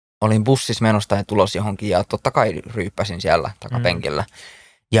olin bussissa menossa ja tulos johonkin ja totta kai ryyppäsin siellä takapenkillä.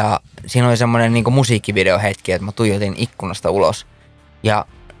 Ja siinä oli semmoinen niin kuin musiikkivideohetki, että mä tuijotin ikkunasta ulos. Ja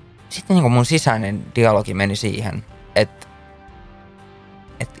sitten niin kuin mun sisäinen dialogi meni siihen, että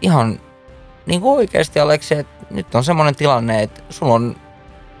ihan niin kuin oikeasti Aleksi, että nyt on semmoinen tilanne, että sulla on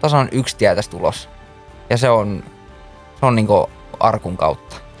tasan yksi tie tästä ulos. Ja se on niin kuin arkun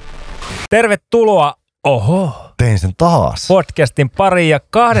kautta. Tervetuloa Oho! Tein sen taas. Podcastin pari ja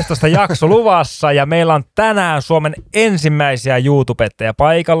 12 jakso luvassa ja meillä on tänään Suomen ensimmäisiä YouTubettajia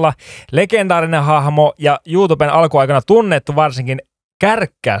paikalla. Legendaarinen hahmo ja YouTuben alkuaikana tunnettu varsinkin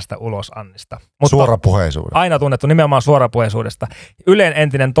kärkkäästä ulosannista. Suorapuheisuudesta. Aina tunnettu nimenomaan suorapuheisuudesta. Ylen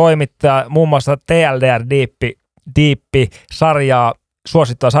entinen toimittaja, muun muassa TLDR Diippi-sarjaa,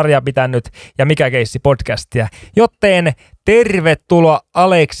 suosittua sarjaa pitänyt ja Mikä keissi podcastia. Joten tervetuloa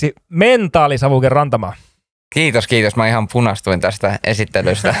Aleksi Mentaalisavuke Rantamaa. Kiitos. Mä ihan punastuin tästä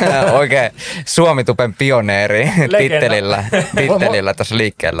esittelystä. Oikein Suomi-tupen pioneeri tittelillä tässä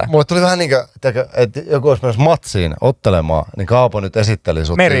liikkeellä. Mulle tuli vähän niin kuin, että joku olisi menossa matsiin ottelemaan, niin Kaapo nyt esitteli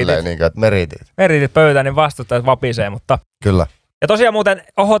sut silleen, niin kuin, että meritit. Meritit pöytään, niin vastustajat vapisee, mutta... Kyllä. Ja tosiaan muuten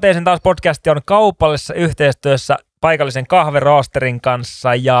Oho, tein sen taas podcasti on kaupallisessa yhteistyössä paikallisen kahveroosterin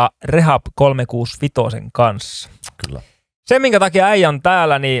kanssa ja Rehab 365 kanssa. Kyllä. Se, minkä takia äijä on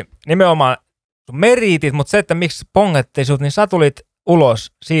täällä, niin nimenomaan meritit, mutta se, että miksi pongettiin sut, niin sä tulit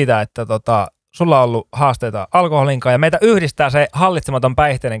ulos siitä, että sulla on ollut haasteita alkoholinkaan ja meitä yhdistää se hallitsematon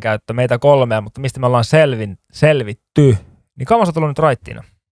päihteiden käyttö, meitä kolmea, mutta mistä me ollaan selvitty. Niin kauan sä oot tullut nyt raittiina?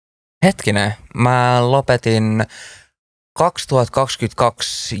 Hetkinen, mä lopetin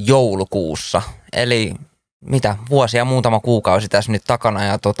 2022 joulukuussa, eli vuosi ja muutama kuukausi tässä nyt takana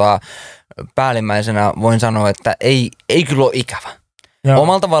ja päällimmäisenä voin sanoa, että ei kyllä ole ikävä. Joo.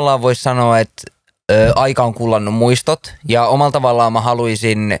 Omalla tavallaan voisi sanoa, että aika on kullannut muistot ja omalla tavallaan mä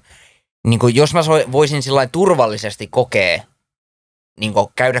haluaisin, niin kuin, jos mä voisin sillä turvallisesti kokea, niin kuin,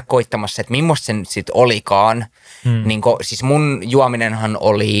 käydä koittamassa, että millaista se sitten olikaan. Niin kuin, siis mun juominenhan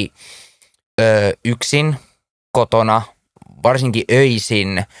oli yksin kotona, varsinkin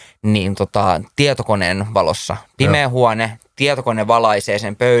öisin, niin tietokoneen valossa. Pimeä huone, tietokone valaisee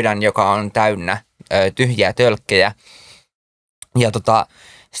sen pöydän, joka on täynnä tyhjiä tölkkejä. Ja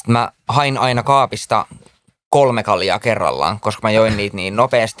sitten mä hain aina kaapista 3 kaljaa kerrallaan, koska mä join niitä niin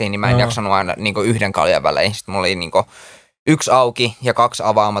nopeasti, niin mä en jaksanut aina niin yhden kaljan välein. Sitten mulla oli niin 1 auki ja 2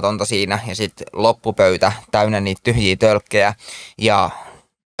 avaamatonta siinä ja sitten loppupöytä täynnä niitä tyhjiä tölkkejä. Ja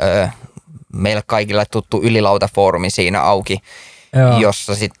meille kaikille tuttu ylilautafoorumi siinä auki,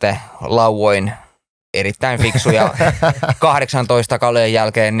 jossa sitten lauoin erittäin fiksuja 18 kaljan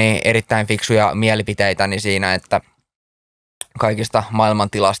jälkeen niin erittäin fiksuja mielipiteitäni siinä, että kaikista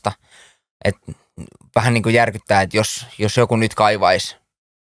maailmantilasta. Et vähän niin kuin järkyttää, että jos joku nyt kaivaisi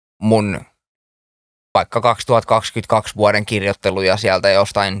mun vaikka 2022 vuoden kirjoitteluja sieltä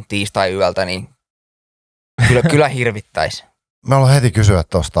jostain tiistai-yöltä, niin kyllä hirvittäisi. Mä haluan heti kysyä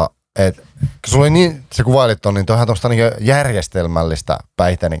tuosta, että kun sulla oli niin, sä kuvailit ton, niin toihan tuosta niin järjestelmällistä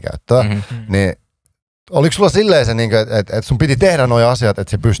päihteiden käyttöä, niin oliko sulla silleen se, että sun piti tehdä nuo asiat,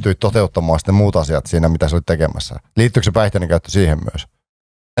 että sä pystyit toteuttamaan sitten muut asiat siinä, mitä sä olit tekemässä? Liittyykö se päihteiden käyttö siihen myös?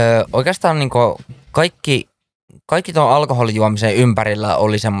 Oikeastaan niin kaikki tuon alkoholijuomisen ympärillä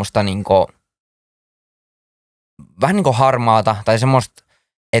oli semmoista vähän niin kuin harmaata tai semmoista,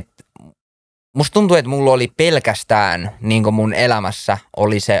 että musta tuntuu, että mulla oli pelkästään niin mun elämässä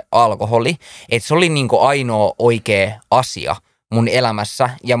oli se alkoholi, että se oli niin ainoa oikea asia mun elämässä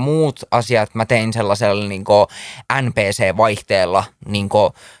ja muut asiat mä tein sellaisella niin NPC-vaihteella, niin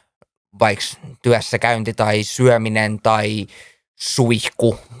vaikka työssäkäynti tai syöminen tai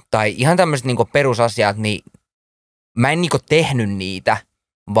suihku tai ihan tämmöiset niin perusasiat, niin mä en niin tehnyt niitä,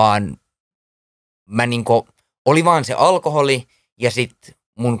 vaan mä oli vaan se alkoholi ja sitten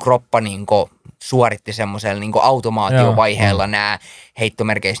mun kroppa suoritti semmoisella automaatiovaiheella nämä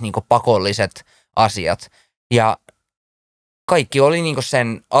heittomerkeissä pakolliset asiat. Ja kaikki oli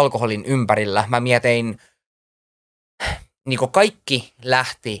sen alkoholin ympärillä. Mä mietin, kaikki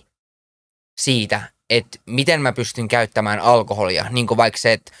lähti siitä, että miten mä pystyn käyttämään alkoholia. Vaikka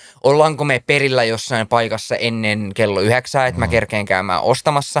se, että ollaanko me perillä jossain paikassa ennen kello 9, että mä kerkeen käymään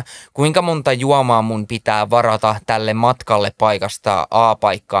ostamassa. Kuinka monta juomaa mun pitää varata tälle matkalle paikasta A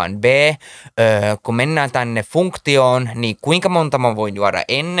paikkaan B. Kun mennään tänne funktioon, niin kuinka monta mä voin juoda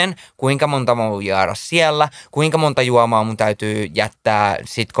ennen, kuinka monta mä voin juoda siellä, kuinka monta juomaa mun täytyy jättää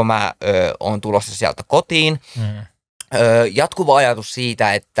sit kun mä oon tulossa sieltä kotiin. Jatkuva ajatus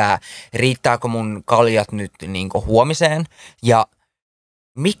siitä, että riittääkö mun kaljat nyt huomiseen ja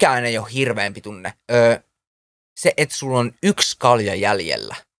mikään ei ole hirveämpi tunne. Se, että sulla on 1 kalja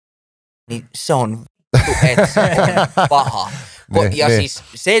jäljellä niin se on että se on paha. Ja siis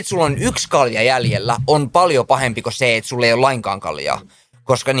se, että sulla on 1 kalja jäljellä, on paljon pahempi kuin se, että sulla ei ole lainkaan kaljaa.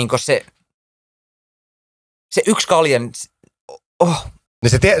 Koska niinku se 1 kalja...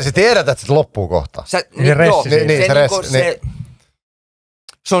 Niin sä tiedät, että se loppuu kohta.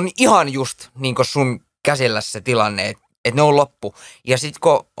 Se on ihan just niinku sun käsillä se tilanne, että ne on loppu. Ja sit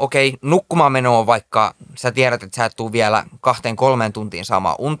kun, nukkumaan menoa vaikka sä tiedät, että sä et tuu vielä 2-3 tuntiin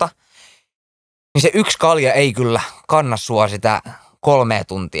saamaan unta, niin se 1 kalja ei kyllä kanna sua sitä 3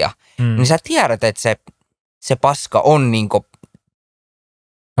 tuntia. Niin sä tiedät, että se paska on niinku...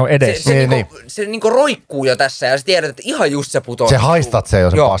 No edes. Se niinku roikkuu jo tässä ja sä tiedät, että ihan just se putoo. Se haistat se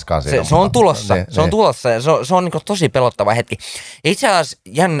jo sen paskaan siinä. Se on tulossa. Se on tulossa ja se on niinku tosi pelottava hetki. Ja itse asiassa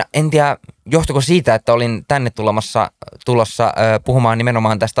jännä, en tiedä johtuiko siitä, että olin tänne tulossa puhumaan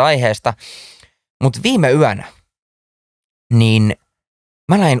nimenomaan tästä aiheesta. Mutta viime yönä, niin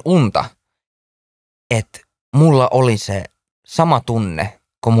mä näin unta, että mulla oli se sama tunne,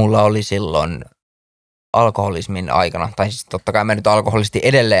 kun mulla oli silloin alkoholismin aikana. Tai siis totta kai mä nyt alkoholisti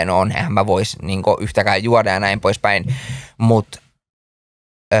edelleen oon, eihän mä vois niinku yhtäkään juoda ja näin poispäin. Mutta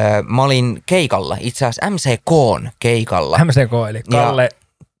mä olin keikalla, itse asiassa MCK:n keikalla. MCK eli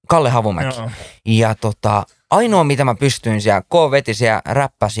Kalle Havumäki. Joo. Ja ainoa mitä mä pystyin siellä, K veti siellä,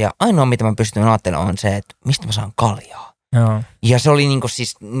 räppäsi ja ainoa mitä mä pystyin ajattelemaan on se, että mistä mä saan kaljaa. Joo. Ja se oli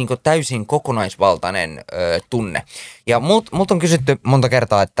niinku täysin kokonaisvaltainen tunne. Ja mut on kysytty monta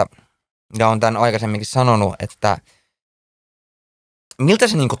kertaa, että, ja on tämän aikaisemminkin sanonut, että miltä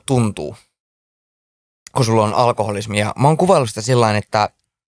se niinku tuntuu, kun sulla on alkoholismi. Ja mä oon kuvaillut sitä sillain, että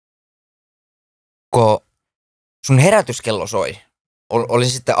kun sun herätyskello soi, oli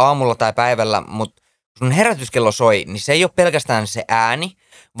sitten aamulla tai päivällä, mutta sun herätyskello soi, niin se ei ole pelkästään se ääni,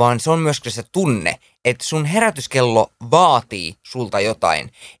 vaan se on myöskin se tunne, että sun herätyskello vaatii sulta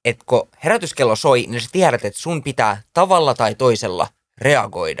jotain. Että kun herätyskello soi, niin sä tiedät, että sun pitää tavalla tai toisella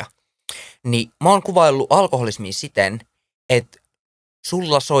reagoida. Niin mä oon kuvaillut alkoholismia siten, että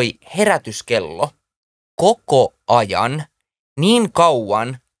sulla soi herätyskello koko ajan niin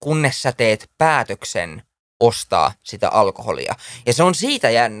kauan, kunnes sä teet päätöksen ostaa sitä alkoholia. Ja se on siitä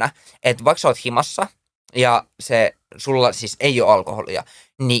jännä, että vaikka sä oot himassa ja sulla siis ei ole alkoholia,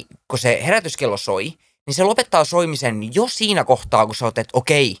 niin kun se herätyskello soi, niin se lopettaa soimisen jo siinä kohtaa, kun sä oot, että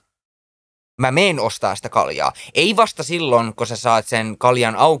okei, mä meen ostaa sitä kaljaa. Ei vasta silloin, kun sä saat sen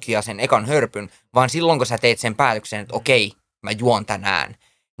kaljan auki ja sen ekan hörpyn, vaan silloin, kun sä teet sen päätöksen, että okei, mä juon tänään.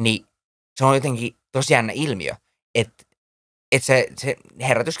 Niin se on jotenkin tosi jännä ilmiö, että se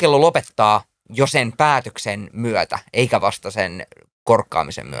herätyskello lopettaa jo sen päätöksen myötä, eikä vasta sen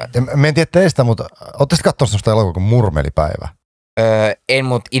korkkaamisen myötä. Mä en tiedä teistä, mutta ootte sitten katsonut sellaista elokuvaa kuin Murmelipäivä? En,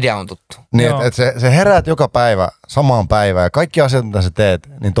 mutta idea on tuttu. Niin, et se heräät joka päivä samaan päivään ja kaikki asiat, mitä sä teet,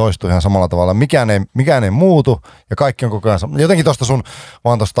 niin toistuu ihan samalla tavalla. Mikään ei muutu ja kaikki on koko ajan sama. Jotenkin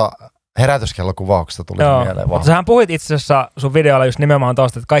tuosta herätyskellokuvauksesta tuli mieleen vaan. Sähän puhuit itse asiassa sun videolla just nimenomaan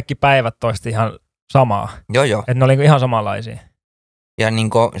tuosta, että kaikki päivät toisti ihan samaa. Joo. Että ne oli ihan samanlaisia. Ja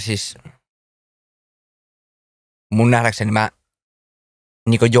niinku siis mun nähdäkseni mä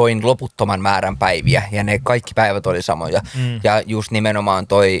niinku join loputtoman määrän päiviä ja ne kaikki päivät oli samoja. Ja just nimenomaan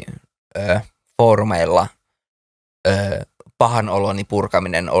toi foorumeilla pahan oloni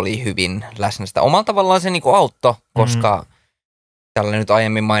purkaminen oli hyvin läsnä. Sitä omalla tavallaan se niinku auttoi, koska tällä nyt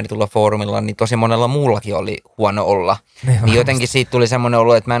aiemmin mainitulla foorumilla niin tosi monella muullakin oli huono olla. Niin jotenkin siitä tuli semmoinen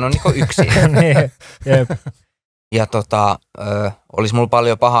olo, että mä en ole niinku yksin. Ja olisi mulla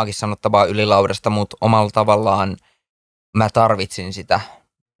paljon pahaakin sanottavaa ylilaudasta, mutta omalla tavallaan mä tarvitsin sitä.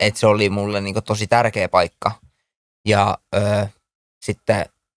 Että se oli mulle niinku tosi tärkeä paikka. Ja sitten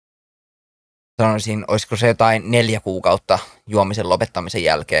sanoisin, olisiko se jotain 4 kuukautta juomisen lopettamisen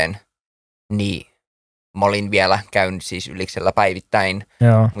jälkeen, niin mä olin vielä käynyt siis Yliksellä päivittäin.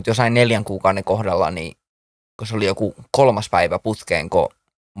 Mutta jossain 4 kuukauden kohdalla, niin kun se oli joku 3. päivä putkeen, kun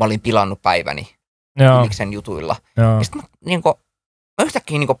mä olin pilannut päiväni Yliksen jutuilla. Ja sitten mä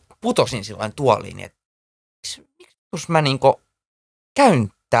yhtäkkiä putosin sillain tuoliin, että miksi mä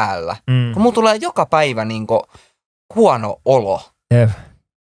käyn täällä, kun mulla tulee joka päivä huono olo.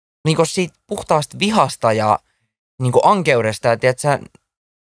 Siitä puhtaasta vihasta ja ankeudesta, ja tiedätkö,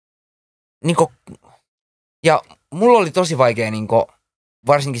 ja mulla oli tosi vaikea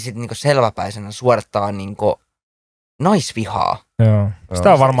varsinkin sit selväpäisenä suorittaa naisvihaa. Joo.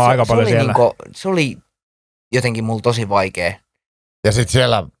 Sitä on varmaan aika paljon siellä. Se oli jotenkin mulla tosi vaikea. Ja sitten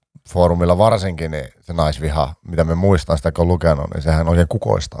siellä foorumilla varsinkin niin se naisviha, mitä me muistan sitä kun on lukenut, niin sehän oikein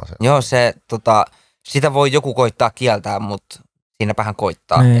kukoistaa sen. Joo, sitä voi joku koittaa kieltää, mutta siinäpähän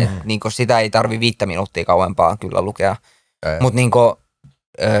koittaa. Et, sitä ei tarvi 5 minuuttia kauempaa kyllä lukea. Mutta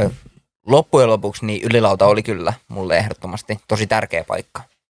loppujen lopuksi niin ylilauta oli kyllä mulle ehdottomasti tosi tärkeä paikka.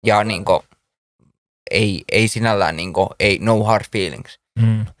 Ja niinku, ei sinällään niinku, ei no hard feelings.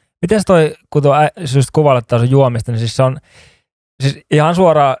 Mites toi, kun tuo just kuvailet taas juomista, niin siis se on siis ihan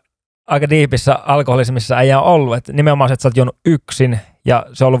suoraan aika diipissä alkoholismissa ei ole ollut. Et nimenomaan se, että sä oot juonut yksin ja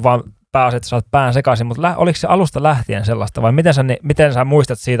se on ollut vaan pääasia, että sä oot pään sekaisin, mutta oliko se alusta lähtien sellaista vai miten sä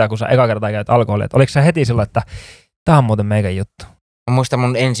muistat siitä, kun sä eka kertaa käyt alkoholia? Et oliko se heti silloin, että tää on muuten meikän juttu? Mä muistan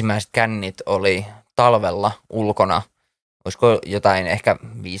mun ensimmäiset kännit oli talvella ulkona. Olisiko jotain ehkä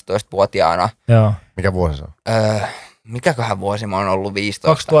 15-vuotiaana. Joo. Mikä vuosi se on? Mikäköhän vuosi mä oon ollut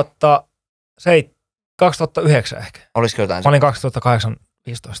 15? 2009 ehkä. Olisiko jotain? Mä olin 2008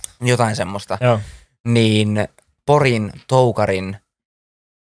 15. Jotain semmoista. Joo. Niin Porin Toukarin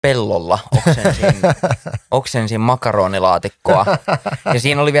pellolla oksensin makaronilaatikkoa. Ja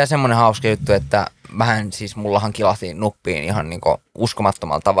siinä oli vielä semmoinen hauska juttu, että mullahan kilahti nuppiin ihan niinku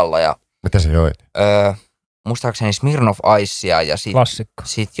uskomattomalla tavalla. Ja, mitä se joit? Muistaakseni Smirnoff Icea ja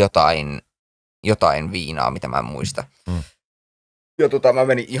sit jotain viinaa, mitä mä en muista. Ja mä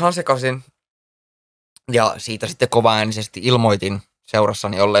menin ihan sekaisin. Ja siitä sitten kovaäänisesti ilmoitin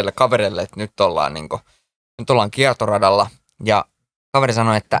seurassani olleille kavereille, että nyt ollaan kiertoradalla. Ja kaveri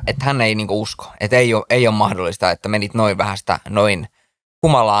sanoi, että hän ei niinku usko, että ei ole mahdollista, että menit noin vähästä noin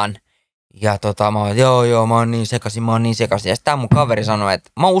humalaan. Ja mä oon, joo, mä oon niin sekaisin. Ja sitten mun kaveri sanoi, että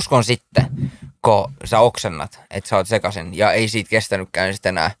mä uskon sitten, kun sä oksennat, että sä oot sekaisin. Ja ei siitä kestänytkään sitten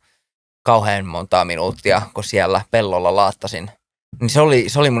enää kauhean montaa minuuttia, kun siellä pellolla laattasin. Niin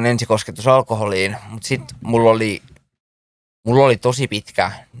se oli mun ensikosketus alkoholiin, mutta sitten mulla oli tosi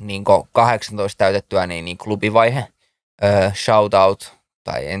pitkä niin 18 täytettyä niin klubivaihe, shoutout,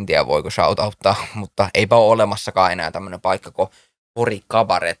 tai en tiedä voiko shoutouttaa, mutta eipä ole olemassakaan enää tämmöinen paikka kuin Pori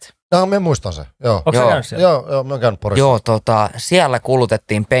Kabaret. Joo, mä muistan se. Joo. Joo, mä oon käynyt Porissa. Joo, siellä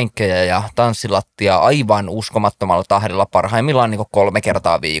kulutettiin penkkejä ja tanssilattia aivan uskomattomalla tahdilla, parhaimmillaan 3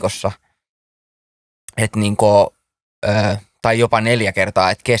 kertaa viikossa. Et tai jopa 4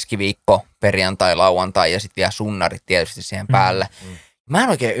 kertaa, että keskiviikko, perjantai, lauantai ja sitten vielä sunnarit tietysti siihen päälle. Mä en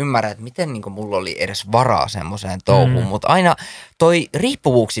oikein ymmärrä, että miten mulla oli edes varaa semmoiseen touhuun, mutta aina toi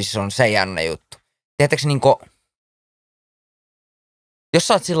riippuvuuksissa on se jännä juttu. Tiedätkö jos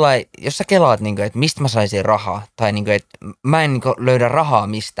sä oot jos sä kelaat, että mistä mä saisin rahaa, tai että mä en löydä rahaa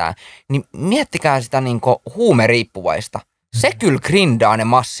mistään, niin miettikää sitä huumeriippuvaista. Se kyllä grindaa ne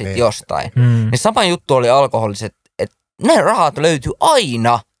massit jostain. Niin sama juttu oli alkoholiset, että ne rahat löytyy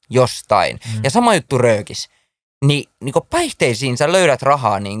aina jostain. Ja sama juttu röökis. Niin päihteisiin sä löydät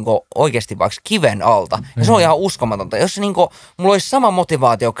rahaa oikeasti vaikka kiven alta. Ja se on ihan uskomatonta. Jos mulla olisi sama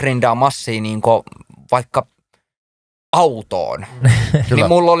motivaatio grindaa massia vaikka autoon, niin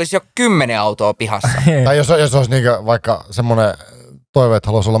mulla olisi jo 10 autoa pihassa. Tai jos olisi vaikka semmoinen toive, että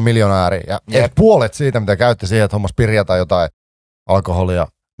haluaisi olla miljonääri, ja puolet siitä, mitä käytti siihen, että hommas pirja tai jotain alkoholia,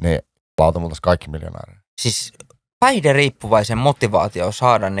 niin lautamultaisi kaikki miljonääriä. Siis päihderiippuvaisen motivaatio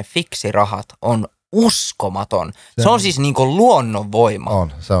saada ne fiksirahat on uskomaton. Se on siis luonnonvoima.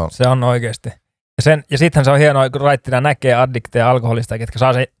 Se on oikeasti. Ja sittenhän se on hienoa, kun raittina näkee addikteja alkoholista, ketkä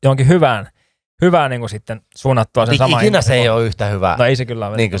saa sen johonkin hyvään sitten suunnattua sen samaan. Ikinä se ei ole yhtä hyvää. No ei se kyllä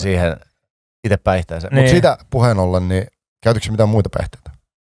ole. Niin kuin siihen itse päihteeseen. Mutta siitä puheen ollen, niin käytätkö mitään muita päihteitä?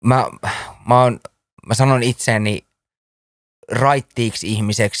 Mä sanon itseäni raittiiksi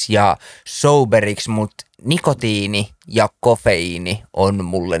ihmiseksi ja soberiksi, mutta nikotiini ja kofeiini on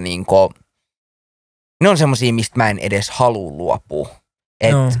mulle ne on semmosia, mistä mä en edes halua luopua.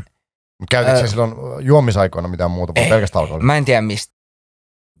 Käytätkö silloin juomisaikoina mitään muuta kuin pelkästään alkoholia? Mä en tiedä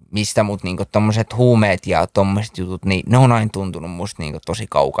mistä mutta tommoset huumeet ja tommoset jutut, niin ne on aina tuntunut musta tosi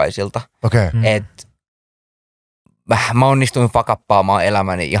kaukaisilta. Okei. Mä onnistuin pakappaamaan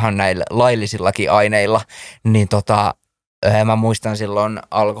elämäni ihan näillä laillisillakin aineilla, niin mä muistan silloin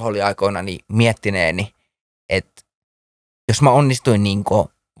alkoholiaikoina niin miettineeni, että jos mä onnistuin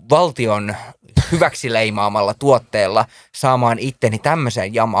valtion hyväksi leimaamalla tuotteella saamaan itteni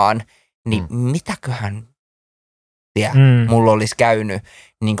tämmöiseen jamaan, niin mitäköhän mulla olisi käynyt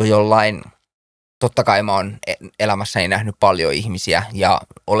jollain, totta kai mä oon elämässäni nähnyt paljon ihmisiä ja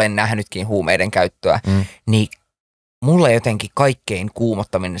olen nähnytkin huumeiden käyttöä, niin mulla jotenkin kaikkein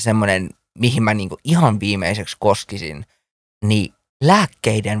kuumottavin semmoinen, mihin mä ihan viimeiseksi koskisin, niin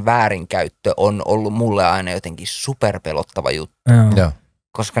lääkkeiden väärinkäyttö on ollut mulle aina jotenkin superpelottava juttu.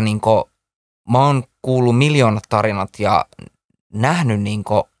 Koska mä oon kuullut miljoonat tarinat ja nähnyt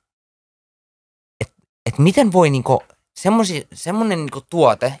että miten voi semmoinen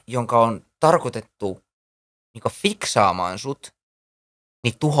tuote, jonka on tarkoitettu fiksaamaan sut,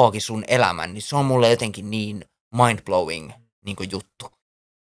 niin tuhoakin sun elämän, niin se on mulle jotenkin niin mind-blowing juttu.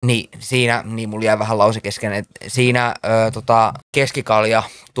 Niin siinä, mulla jäi vähän lause kesken, että siinä keskikalja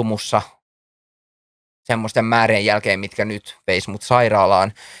tumussa semmoisten määrien jälkeen, mitkä nyt veisi mut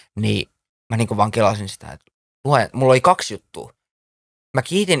sairaalaan, niin mä niinku vaan kelasin sitä, että mulla oli 2 juttua. Mä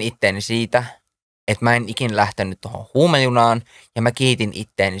kiitin itteeni siitä, että mä en ikin lähtenyt tuohon huumejunaan, ja mä kiitin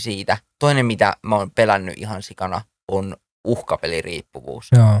itteeni siitä. Toinen, mitä mä oon pelännyt ihan sikana, on uhkapeliriippuvuus.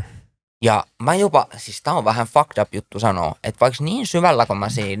 Joo. Ja mä jopa, siis tää on vähän fucked up juttu sanoa, että vaikka niin syvällä kun mä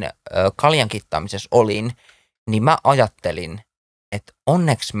siinä kaljan kittaamisessa olin, niin mä ajattelin, että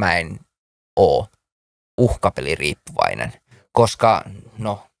onneksi mä en oo uhkapeliriippuvainen. Koska,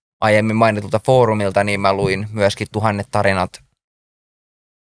 no, aiemmin mainitulta foorumilta, niin mä luin myöskin 1000 tarinat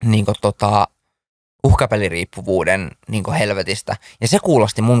niin uhkapeliriippuvuuden niin helvetistä. Ja se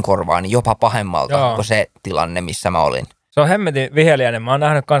kuulosti mun korvaani jopa pahemmalta kuin se tilanne, missä mä olin. Se on hemmetin viheliäinen. Mä oon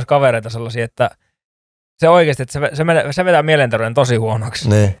nähnyt kans kavereita sellaisia, että se oikeasti, että se vetää mielenterveyden tosi huonoksi.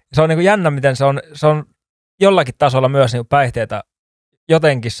 Niin. Se on niin kuin jännä, miten se on jollakin tasolla myös niin päihteitä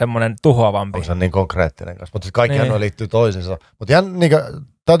jotenkin semmoinen tuhoavampi. On se niin konkreettinen kanssa. Mutta kaikkihan niin liittyy toisiinsa. Mutta niin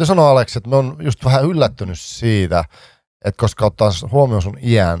täytyy sanoa, Aleksi, että mä oon just vähän yllättynyt siitä, että koska ottaa huomioon sun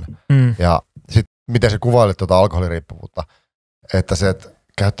iän ja sit miten sä kuvailit tuota alkoholiriippuvuutta, että sä et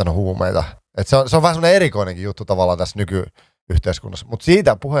käyttänyt huumeita. Että se on vähän semmoinen erikoinenkin juttu tavallaan tässä nykyyhteiskunnassa. Mutta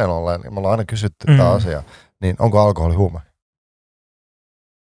siitä puheen ollen, niin me ollaan aina kysytty tätä asiaa, niin onko alkoholi huume?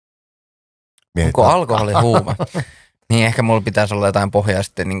 Onko alkoholi huume? Niin ehkä mulla pitäisi olla jotain pohjaa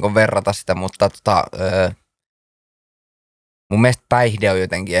sitten niin verrata sitä, mutta mun mielestä päihde on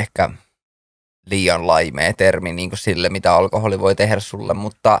jotenkin ehkä liian laimea termi niin sille, mitä alkoholi voi tehdä sulle,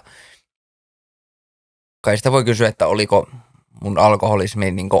 mutta kai sitä voi kysyä, että oliko mun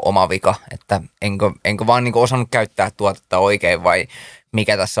alkoholismi niin oma vika, että enkö vaan niin osannut käyttää tuotetta oikein vai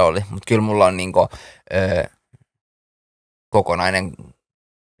mikä tässä oli, mutta kyllä mulla on niin kokonainen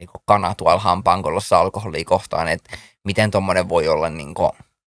niin kana tuolla hampaankolossa alkoholia kohtaan, että miten tommonen voi olla niin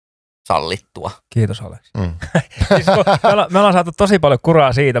sallittua. Kiitos, Aleksi. Siis me ollaan saatu tosi paljon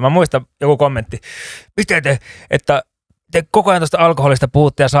kuraa siitä. Mä muistan joku kommentti. Miten te koko ajan tuosta alkoholista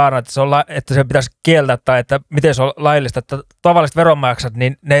puhutte ja saadaan, että se pitäisi kieltää tai että miten se on laillista, että tavalliset veronmaksat,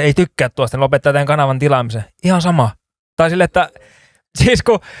 niin ne ei tykkää tuosta, ne lopettaa tämän kanavan tilaamisen. Ihan sama. Tai sille, että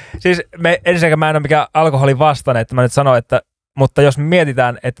ensinnäkin mä en ole mikään alkoholin vastainen, että mä nyt sanon, että mutta jos me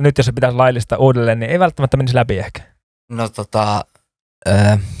mietitään, että nyt jos se pitäisi laillistaa uudelleen, niin ei välttämättä menisi läpi ehkä. No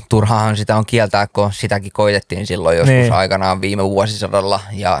turhaahan sitä on kieltää, kun sitäkin koitettiin silloin joskus aikanaan viime vuosisadalla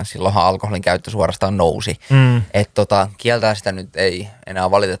ja silloinhan alkoholin käyttö suorastaan nousi. Että kieltää sitä nyt ei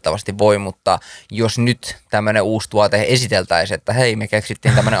enää valitettavasti voi, mutta jos nyt tämmöinen uusi tuote esiteltäisiin, että hei me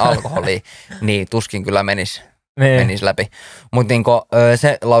keksittiin tämmöinen alkoholi, niin tuskin kyllä menisi läpi. Mutta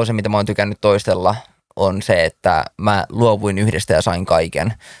se lause, mitä mä oon tykännyt toistella, on se, että mä luovuin yhdestä ja sain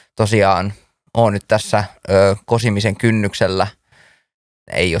kaiken. Tosiaan oon nyt tässä kosimisen kynnyksellä.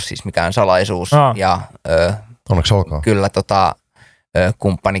 Ei ole siis mikään salaisuus. Ja onneksi olkoon. Kyllä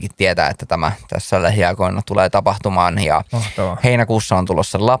kumppanikin tietää, että tämä tässä lähiaikoina tulee tapahtumaan. Ja heinäkuussa on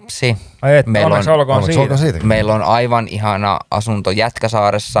tulossa lapsi. Meillä on aivan ihana asunto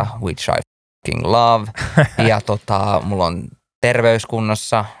Jätkäsaaressa, which I fucking love. Ja mulla on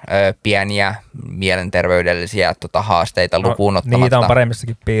terveyskunnassa pieniä mielenterveydellisiä haasteita lukuun ottamatta. Niitä on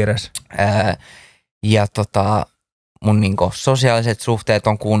paremmissakin piirissä. Ja mun sosiaaliset suhteet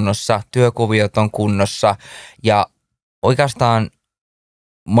on kunnossa, työkuviot on kunnossa ja oikeastaan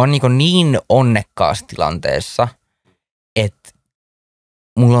mä oon niin onnekkaassa tilanteessa, että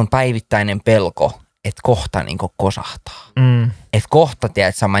mulla on päivittäinen pelko, että kohta kosahtaa. Että kohta,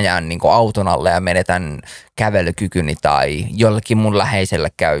 tiedätkö, mä jään auton alle ja menetän kävelykykyni tai jollekin mun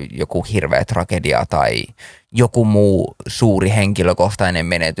läheiselle käy joku hirveä tragedia tai joku muu suuri henkilökohtainen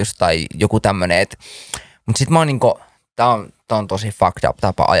menetys tai joku tämmönen. Mutta sit mä oon tää on tosi fucked up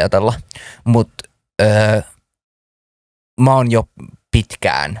tapa ajatella, mutta mä oon jo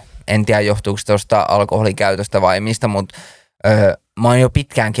pitkään, en tiedä johtuuko tuosta alkoholin käytöstä vai mistä, mutta mä oon jo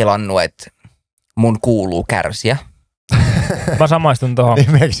pitkään kelannut, että mun kuuluu kärsiä. Mä samaistun tuohon.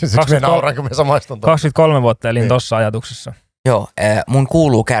 23 vuotta elin tossa ajatuksessa. Joo, mun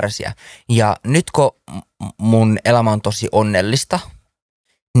kuuluu kärsiä. Ja nyt kun mun elämä on tosi onnellista,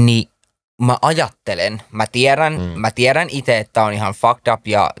 niin mä ajattelen, mä tiedän itse, että tää on ihan fucked up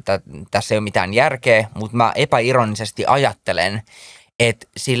ja tässä ei ole mitään järkeä, mutta mä epäironisesti ajattelen, että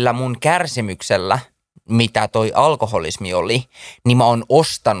sillä mun kärsimyksellä, mitä toi alkoholismi oli, niin mä oon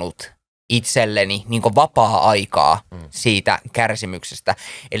ostanut itselleni vapaa-aikaa siitä kärsimyksestä.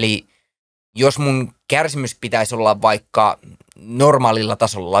 Eli jos mun kärsimys pitäisi olla vaikka normaalilla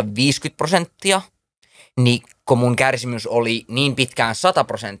tasolla 50%, niin kun mun kärsimys oli niin pitkään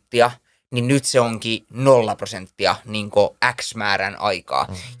 100%, niin nyt se onkin 0% niin kuin X määrän aikaa.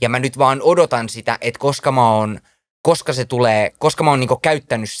 Ja mä nyt vaan odotan sitä, että koska mä oon niin kuin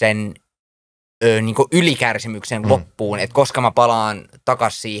käyttänyt sen niin kuin ylikärsimyksen loppuun, että koska mä palaan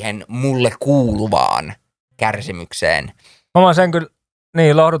takas siihen mulle kuuluvaan kärsimykseen. Mä sen kyllä,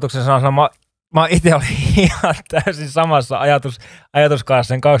 niin lohdutuksen sanalla, mä itse olin ihan täysin samassa ajatuskaassa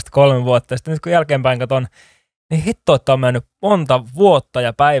sen 23 vuotta. Sitten nyt kun jälkeenpäin katson, niin hitto, että on mennyt monta vuotta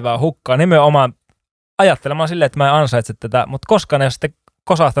ja päivää hukkaan nimenomaan ajattelemaan silleen, että mä en ansaitse tätä, mutta koskaan ei ole sitten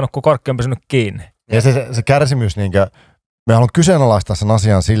kosahtanut, kun korkki on pysynyt kiinni. Ja se kärsimys, me haluan kyseenalaistaa sen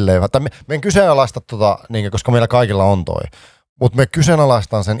asian silleen, tai me en kyseenalaista koska meillä kaikilla on toi, mutta me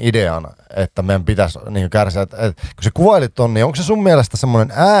kyseenalaistaan sen idean, että meidän pitäisi kärsiä. Kun sä kuvailit ton, niin onko se sun mielestä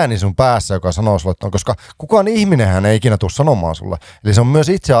semmoinen ääni sun päässä, joka sanoo sulle ton, koska kukaan ihminenhän ei ikinä tule sanomaan sulle. Eli se on myös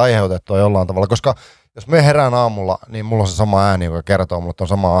itse aiheutettua jollain tavalla, koska jos me herään aamulla, niin mulla on se sama ääni, joka kertoo mulle ton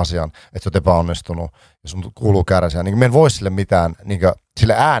sama asian, että sä oot epäonnistunut ja sun kuuluu kärsiä. Niin me en voi sille mitään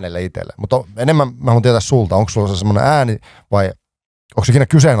sille äänelle itselle. Mutta enemmän mä haluan tietää sulta, onko sulla se semmoinen ääni vai onko se ikinä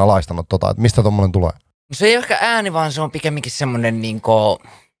kyseenalaistanut että mistä tommoinen tulee? Se ei ole ehkä ääni, vaan se on pikemminkin semmoinen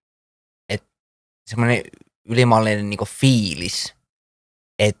semmoinen ylimallinen fiilis,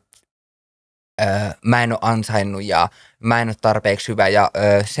 että mä en ole ansainnut ja mä en ole tarpeeksi hyvä. Ja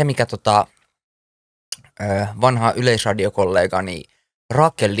se, mikä vanha yleisradiokollegani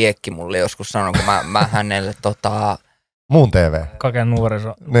Rakel Liekki mulle joskus sanoi, kun mä hänelle Muun TV. Kaken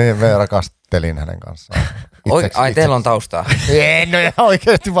nuoriso. Niin, me rakastelin hänen kanssaan. Teillä on taustaa. Ei, no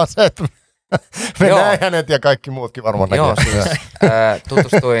oikeasti vaan se, että me näin hänet ja kaikki muutkin varmaan näkee. Joo,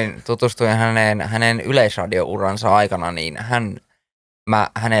 siis tutustuin hänen yleisradiouransa aikana, niin mä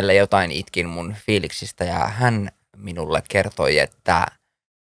hänelle jotain itkin mun fiiliksistä ja hän minulle kertoi, että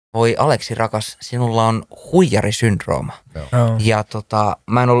voi Aleksi rakas, sinulla on huijarisyndrooma. Joo. Ja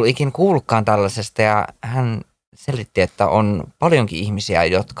mä en ollut ikin kuullutkaan tällaisesta ja hän selitti, että on paljonkin ihmisiä,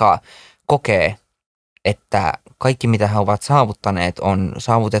 jotka kokee, että kaikki mitä he ovat saavuttaneet on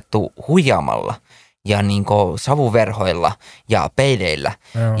saavutettu huijaamalla ja savuverhoilla ja peileillä.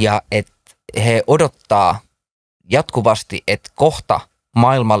 Joo. Ja että he odottaa jatkuvasti, että kohta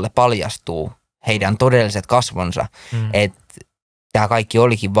maailmalle paljastuu heidän todelliset kasvonsa. Että tämä kaikki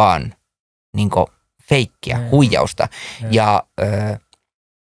olikin vaan feikkiä, huijausta. Ja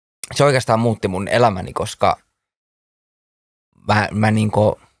se oikeastaan muutti mun elämäni, koska mä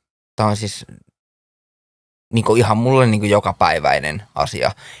tää on siis ihan mulle jokapäiväinen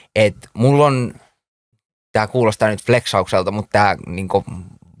asia. Et mulla on, tää kuulostaa nyt flexaukselta, mutta tää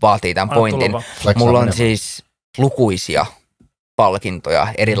vaatii tämän pointin. Mulla on siis lukuisia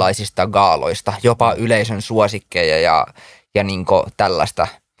palkintoja erilaisista gaaloista, jopa yleisön suosikkeja ja tällaista.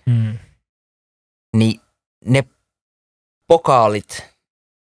 Niin ne pokaalit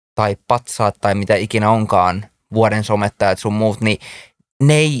tai patsaat tai mitä ikinä onkaan, vuoden somettajat sun muut, niin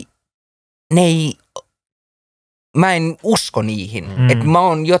ne ei mä en usko niihin. Että mä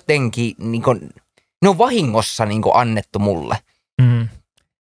oon jotenkin, ne on vahingossa annettu mulle.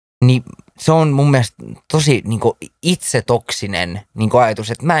 Niin se on mun mielestä tosi itsetoksinen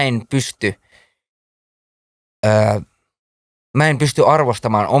ajatus, että mä en pysty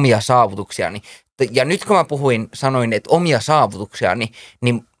arvostamaan omia saavutuksiani. Ja nyt kun mä sanoin, että omia saavutuksiani,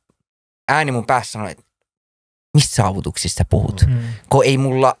 niin ääni mun päässä sanoi, että mistä saavutuksista puhut? Kun ei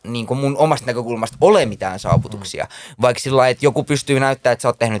mulla mun omasta näkökulmasta ole mitään saavutuksia. Vaikka sillä että joku pystyy näyttämään, että sä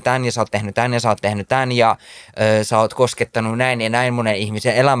oot tehnyt tän ja sä oot tehnyt tän ja sä oot tehnyt tän ja sä oot koskettanut näin ja näin monen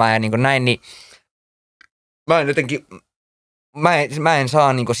ihmisen elämää ja näin, niin mä en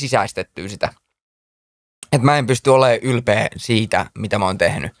saa sisäistettyä sitä. Että mä en pysty olemaan ylpeä siitä, mitä mä oon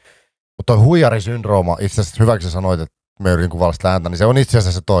tehnyt. Mutta toi huijarisyndrooma, itse asiassa hyväksi sanoit, että me yritin kuvalla sitä ääntä, niin se on itse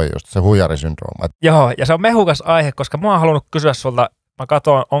asiassa just se huijarisyndrooma. Joo, ja se on mehukas aihe, koska mä oon halunnut kysyä sulta,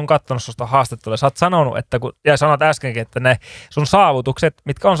 oon katsonut susta haastattelua, sä oot sanonut, ja sanot äskenkin, että ne sun saavutukset,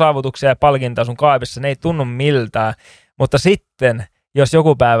 mitkä on saavutuksia ja palkintoja sun kaapissa, ne ei tunnu miltään, mutta sitten, jos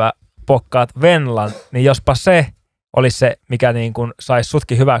joku päivä pokkaat Venlan, niin jospa se olisi se, mikä saisi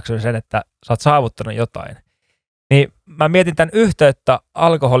sutkin hyväksyä sen, että sä oot saavuttanut jotain. Niin mä mietin tämän yhteyttä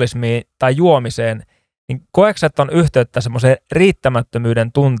alkoholismiin tai juomiseen, niin koetko sä, että on yhteyttä semmoiseen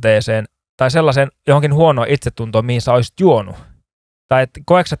riittämättömyyden tunteeseen tai sellaiseen johonkin huonoon itsetuntoon, mihin sä olisit juonut? Tai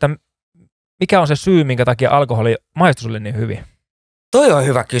koetko sä, että mikä on se syy, minkä takia alkoholi maistuu sulle niin hyvin? Toi on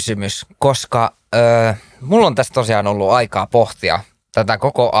hyvä kysymys, koska mulla on tässä tosiaan ollut aikaa pohtia tätä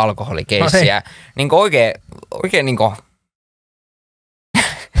koko alkoholikeissiä. Oikein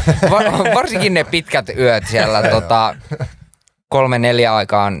varsinkin ne pitkät yöt siellä 3-4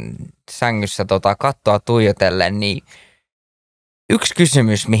 aikaan sängyssä kattoa tuijotellen, niin yksi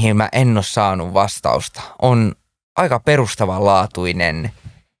kysymys, mihin mä en ole saanut vastausta, on aika perustavanlaatuinen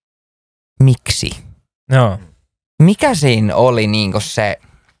miksi. Joo. Mikä siinä oli se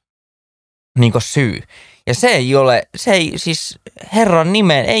syy? Ja se ei siis Herran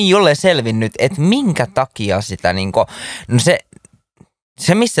nimeen ei ole selvinnyt, että minkä takia sitä no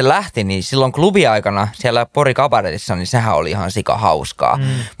se missä lähti, niin silloin klubiaikana siellä Pori Kabaretissa, niin sehän oli ihan sika hauskaa.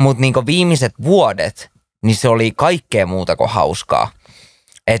 Mutta viimeiset vuodet, niin se oli kaikkea muuta kuin hauskaa.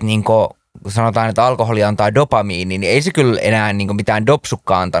 Että kun sanotaan, että alkoholi antaa dopamiini, niin ei se kyllä enää mitään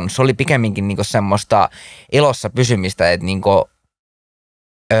dopsukkaa antanut. Se oli pikemminkin semmoista elossa pysymistä, että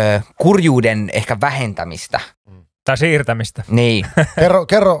kurjuuden ehkä vähentämistä. Tai siirtämistä. Niin.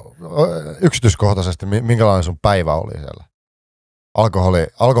 Kerro yksityiskohtaisesti, minkälainen sun päivä oli siellä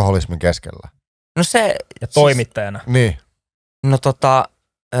alkoholismin keskellä. No se... Ja toimittajana. Niin. No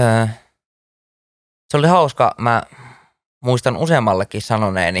se oli hauska. Mä muistan useammallekin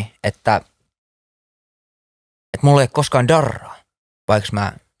sanoneeni, että mulla ei koskaan darraa, vaikka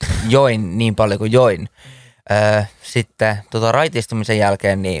mä join niin paljon kuin join. Sitten raitistumisen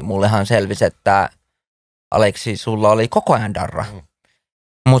jälkeen niin mullehan selvisi, että Aleksi, sulla oli koko ajan darra.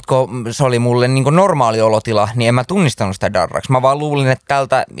 Mutta kun se oli mulle normaali olotila, niin en mä tunnistanut sitä darraksi. Mä vaan luulin, että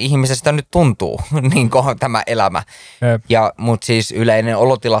tältä ihmisestä nyt tuntuu tämä elämä. Mutta siis yleinen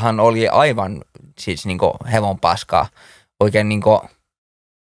olotilahan oli aivan siis hevon paskaa. Oikein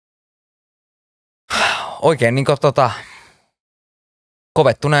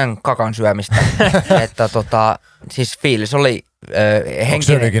kovettuneen kakan syömistä. Että siis fiilis oli henkinen. Onko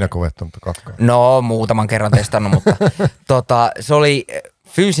se ikinä kovettunut kakkaa? No, muutaman kerran testannut, mutta se oli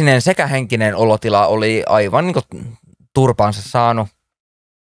fyysinen sekä henkinen olotila oli aivan turpaansa saanut.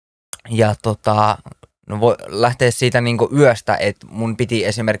 Ja no voi lähteä siitä yöstä, että mun piti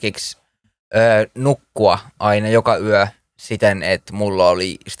esimerkiksi nukkua aina joka yö siten, että mulla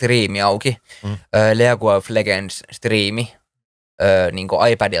oli striimi auki. League of Legends striimi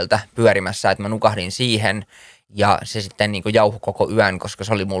iPadilta pyörimässä, että mä nukahdin siihen ja se sitten jauhui koko yön, koska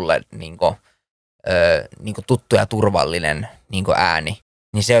se oli mulle tuttu ja turvallinen ääni.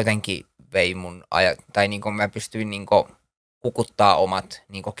 Niin se jotenkin vei mun tai mä pystyin hukuttaa omat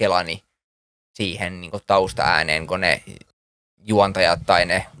kelani siihen taustaääneen, kun ne juontajat tai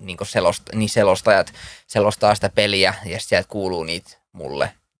ne selostajat selostaa sitä peliä ja sieltä kuuluu niitä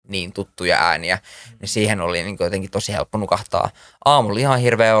mulle niin tuttuja ääniä. Ja siihen oli jotenkin tosi helppo nukahtaa. Aamulla ihan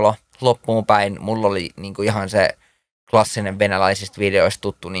hirveä olo, loppuun päin. Mulla oli ihan se klassinen venäläisistä videoista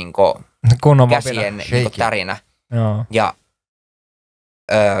tuttu käsien tärinä. Joo. Ja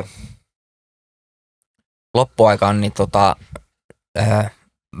loppuaikaan niin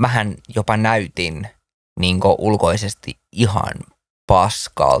mähän jopa näytin ulkoisesti ihan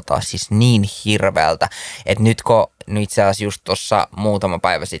paskalta, siis niin hirveältä, että nyt itse asiassa just tuossa muutama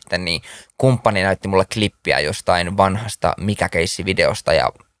päivä sitten, niin kumppani näytti mulle klippiä jostain vanhasta mikä keissi videosta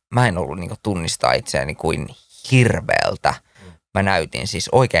ja mä en ollut tunnistaa itseäni kuin hirveältä. Mä näytin siis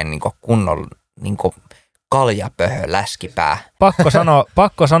oikein kunnon kaljapöhö läskipää.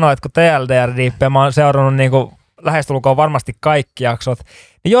 Pakko sanoa, että kun TLDR-diippejä mä oon seurannut lähestulkoon varmasti kaikki jaksot,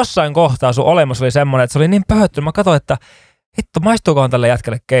 niin jossain kohtaa sun olemus oli semmoinen, että se oli niin pöhöttynyt. Mä katsoin, että hitto, maistuukohan tälle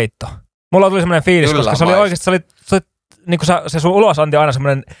jätkelle keitto? Mulla tuli semmoinen fiilis, kyllä, koska se oli oikeasti, se sun ulosanti on aina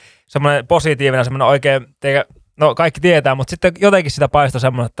semmoinen positiivinen, semmoinen oikein, no kaikki tietää, mutta sitten jotenkin sitä paistoi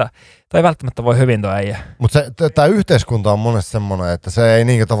semmoinen, että toi ei välttämättä voi hyvin tuo äijä. Mutta tämä yhteiskunta on monesti semmoinen, että se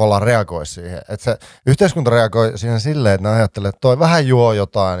ei tavallaan reagoi siihen. Että se yhteiskunta reagoi siihen silleen, että ne ajattelee, että toi vähän juo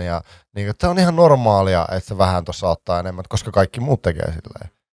jotain ja tämä on ihan normaalia, että se vähän tuossa ottaa enemmän, koska kaikki muut tekee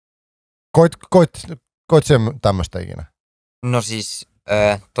silleen. Koit sen tämmöistä ikinä? No siis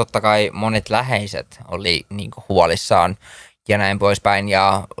totta kai monet läheiset oli huolissaan ja näin poispäin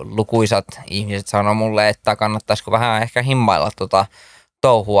ja lukuisat ihmiset sanoi mulle, että kannattaisiko vähän ehkä himmailla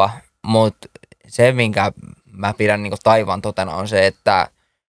touhua, mutta se minkä mä pidän taivaan totena on se, että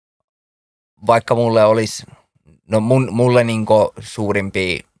vaikka mulle olisi, no mulle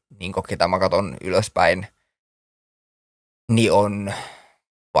suurimpia, ketä mä katon ylöspäin, niin on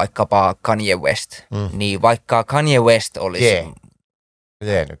vaikkapa Kanye West. Niin vaikka Kanye West olisi...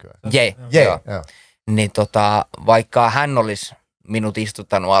 Niin vaikka hän olisi minut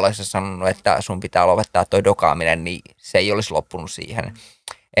istuttanut alas ja sanonut, että sun pitää lopettaa toi dokaaminen, niin se ei olisi loppunut siihen.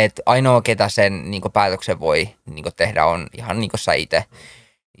 Et ainoa, ketä sen päätöksen voi tehdä, on ihan sä itse.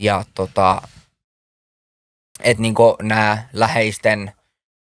 Ja että nämä läheisten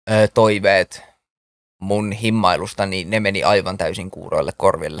toiveet mun himmailusta, niin ne meni aivan täysin kuuroille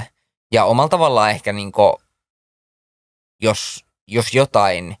korville. Ja omalla tavallaan ehkä jos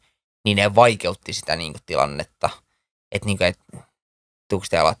jotain, niin ne vaikeutti sitä niinku tilannetta. Että niinku, tuuks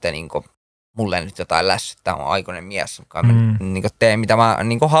te alatte niinku mulle nyt jotain lässyttää, mä oon aikuinen mies, mä niinku teen mitä mä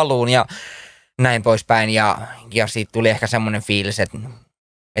niinku haluun ja näin poispäin. Ja siitä tuli ehkä semmoinen fiilis, että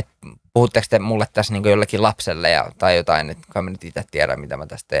puhutteko te mulle tässä niinku jollekin lapselle tai jotain, että kai mä nyt itse tiedän, mitä mä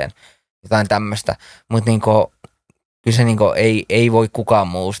tässä teen. Jotain tämmöistä. Mutta niinku, kyllä se niinku ei voi kukaan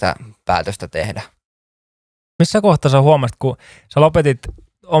muu sitä päätöstä tehdä. Missä kohtaa sä huomasit, kun sä lopetit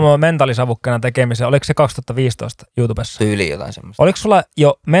oma mentaalisavukkeena tekemisen, oliko se 2015 YouTubessa? Tyyli jotain semmoista. Oliko sulla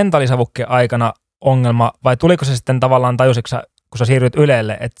jo mentaalisavukkeen aikana ongelma, vai tuliko se sitten tavallaan tajusitko kun sä siirryt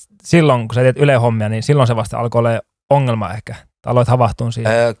Ylelle, että silloin, kun sä teet Yle-hommia, niin silloin se vasta alkoi olla ongelma ehkä? Tai aloit havahtua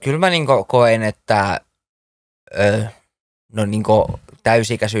siihen? Kyllä mä niinku koen, että niinku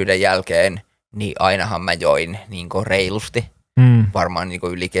täysikäisyyden jälkeen, niin ainahan mä join niinku reilusti. Varmaan niinku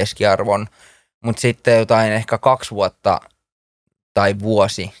yli keskiarvon. Mutta sitten jotain ehkä 2 vuotta tai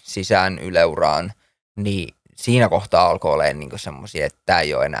vuosi sisään yleuraan, niin siinä kohtaa alkoi olemaan niinku semmoisia, että tämä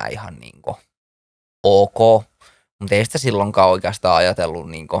ei ole enää ihan niinku ok. Mutta ei sitä silloinkaan oikeastaan ajatellut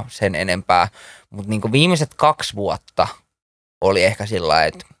niinku sen enempää. Mutta niinku viimeiset 2 vuotta oli ehkä sillä lailla,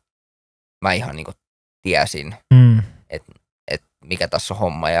 että mä ihan niinku tiesin, että mikä tässä on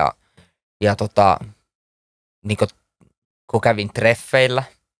homma. Ja niinku, kun kävin treffeillä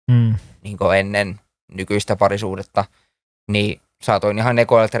niinku ennen nykyistä parisuudetta, niin saatoin ihan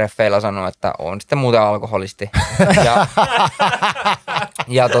ekoilla treffeillä sanoa, että on sitten muuten alkoholisti.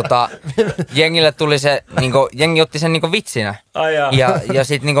 ja jengille tuli se, niinku, jengi otti sen niinku vitsinä. Ja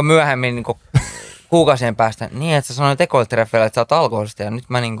sitten niinku myöhemmin niinku, kuukausien päästä, niin että sä sanoit ekoilla treffeillä, että sä oot alkoholisti. Ja nyt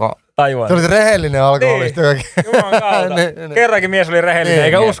mä niinku... Tajuan. Se oli rehellinen alkoholisti. Niin. Jumalan kautta. Kerrankin mies oli rehellinen,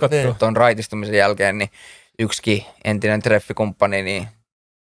 eikä uskottu. Tuon raitistumisen jälkeen niin yksikin entinen treffikumppani niin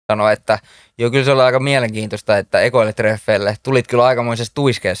sanoi, että joo, kyllä se oli aika mielenkiintoista, että ekoille treffeille tulit kyllä aikamoisessa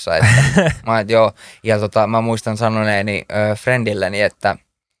tuiskeessa. Että, joo. Ja mä muistan sanoneeni friendilleni, että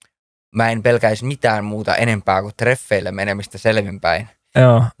mä en pelkäisi mitään muuta enempää kuin treffeille menemistä selvinpäin.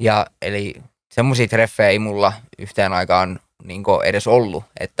 Joo. Ja eli semmoisia treffejä ei mulla yhteen aikaan niin edes ollut,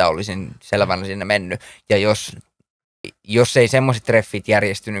 että olisin selvänä sinne mennyt. Ja jos ei semmoiset treffit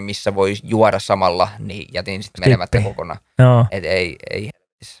järjestynyt, missä voisi juoda samalla, niin jätin sitten menemättä kokonaan. Et ei.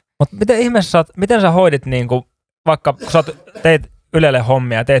 Mutta miten sä hoidit, niinku, vaikka kun sä teit Ylelle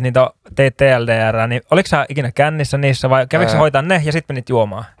hommia, teit TLDR, niin oliko sä ikinä kännissä niissä vai kävikö sä hoitaa ne ja sitten menit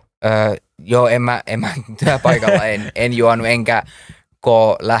juomaan? Joo, en mä työpaikalla en juonut, enkä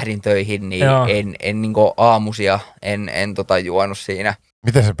kun lähdin töihin, niin en niinku aamusia en juonut siinä.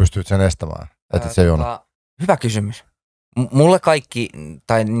 Miten sä pystyt sen estämään, että se juonut? Hyvä kysymys. Mulle kaikki,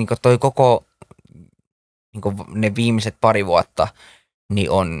 tai niinku toi koko niinku ne viimeiset 2 vuotta,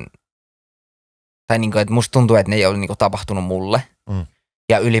 niin on, tai niinku, että musta tuntuu, että ne ei ole niinku tapahtunut mulle.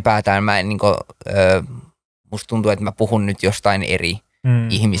 Ja ylipäätään mä en niinku, musta tuntuu, että mä puhun nyt jostain eri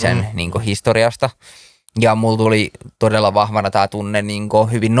ihmisen niinku historiasta. Ja mulla tuli todella vahvana tää tunne niinku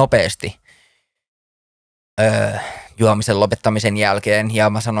hyvin nopeasti juomisen lopettamisen jälkeen. Ja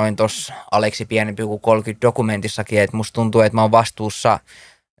mä sanoin tuossa Aleksi pienempi kuin 30 dokumentissakin, että musta tuntuu, että mä oon vastuussa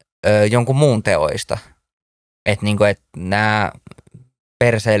jonkun muun teoista. Että niinku, et nämä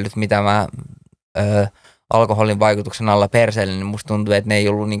perseilyt, mitä mä alkoholin vaikutuksen alla perseilin, niin musta tuntuu, että ne ei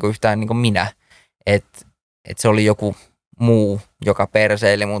ollut niinku yhtään niinku minä. Että se oli joku muu, joka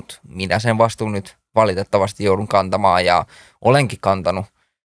perseili, mutta minä sen vastuun nyt valitettavasti joudun kantamaan ja olenkin kantanut.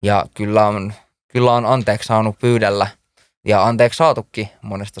 Ja kyllä on anteeksi saanut pyydellä ja anteeksi saatukin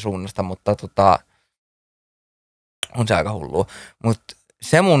monesta suunnasta, mutta on se aika hullua. Mutta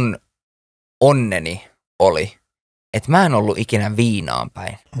se mun onneni oli, että mä en ollut ikinä viinaan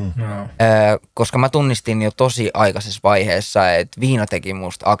päin. Koska mä tunnistin jo tosi aikaisessa vaiheessa, että viina teki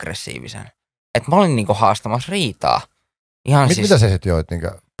musta aggressiivisen. Että mä olin niinku haastamassa riitaa. Ihan mitä sä sitten joit niinku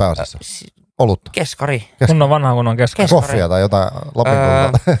pääasiassa? Olutta? Keskari. Kunnon vanha kunnon keskari. Koffia tai jotain Lapin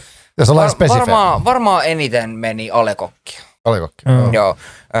kultaa. Jos ollaan spesifejä. Varmaan eniten meni alekokki. Alekokki? Joo.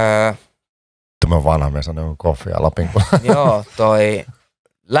 Tämä vanha mies on koffia Lapin kultaa. Joo, toi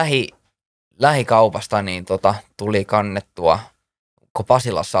lähikaupasta niin tuli kannettua, kun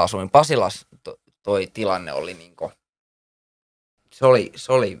Pasilassa asuin. Pasilassa toi tilanne oli niinku, se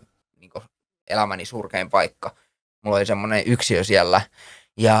oli niinku elämäni surkein paikka. Mulla oli semmoinen yksiö siellä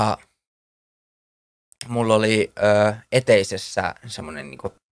ja mulla oli eteisessä semmoinen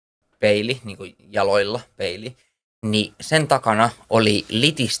niinku peili, niinku jaloilla peili, niin sen takana oli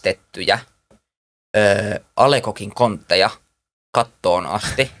litistettyjä Alekokin kontteja kattoon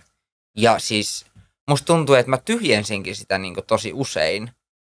asti. Ja siis musta tuntuu, että mä tyhjensinkin sitä niinku tosi usein.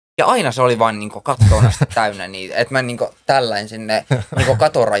 Ja aina se oli vaan niinku kattoon asti täynnä niitä, että mä niinku tällain sinne niinku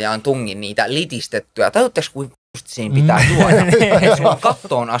katorajaan tungin niitä litistettyä. Tajutteko, kun siinä pitää juoda? Sulla on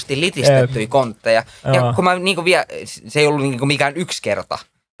kattoon asti litistettyjä kontteja. Ja kun mä niinku se ei ollut niinku mikään yksi kerta,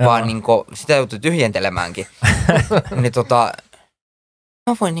 vaan niinku sitä joutui tyhjentelemäänkin. Niin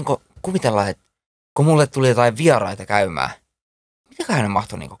mä voin niinku kuvitella, että kun mulle tuli jotain vieraita käymään, mitäköhän ne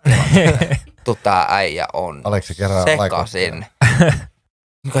mahtoi niinku tää äijä on Aleksi kerran sekasin.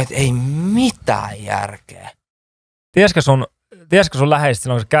 Että ei mitään järkeä. Tieskö sun läheiset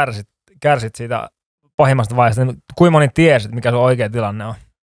silloin, kun sä kärsit siitä pahimmasta vaiheesta, niin kuinka moni tiesi, mikä sun oikea tilanne on?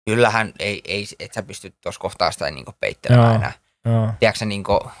 Kyllähän ei et sä pysty tuossa kohtaa sitä niinku peittelemään enää. Tiedätkö sä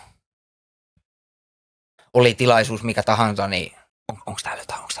niinku, oli tilaisuus mikä tahansa, niin onko täällä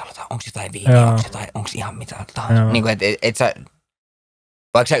jotain, onko jotain viiniä, onko ihan mitä tahansa. Niinku, et sä,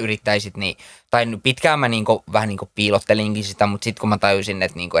 vaikka sä yrittäisit, niin, tai pitkään mä niinku, vähän niinku piilottelinkin sitä, mutta sitten kun mä tajusin,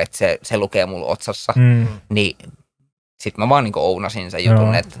 että niinku, et se lukee mulla otsassa, niin sitten mä vaan niinku ounasin sen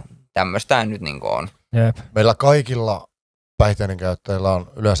jutun, että tämmöistä nyt niinku on. Jep. Meillä kaikilla päihteiden käyttäjillä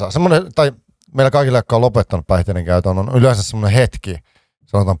on yleensä semmoinen, tai meillä kaikilla, jotka on lopettanut päihteiden käytön, on yleensä semmoinen hetki,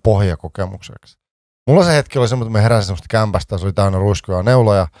 sanotaan pohjakokemukseksi. Mulla se hetki oli semmoinen, että me heräsin semmoista kämpästä, se oli täynnä ruiskuja ja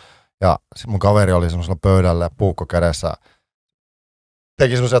neuloja, ja mun kaveri oli semmoisella pöydällä ja puukko kädessä,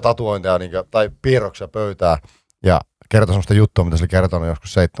 teki semmoisia tatuointeja tai piirroksia pöytään ja kertoi semmoista juttua, mitä se oli kertonut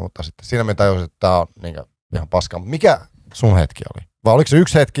joskus 7 vuotta sitten. Siinä me tajusin, että tää on ihan paskaa. Mikä sun hetki oli? Vai oliko se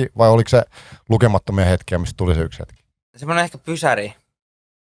yksi hetki vai oliko se lukemattomia hetkiä, mistä tuli se yksi hetki? Semmoinen ehkä pysäri.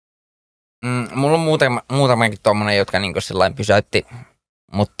 Mulla on muutamakin tommonen, jotka niinku sillain pysäytti,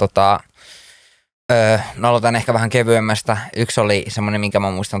 mutta aloitan ehkä vähän kevyemmästä. Yksi oli semmoinen, minkä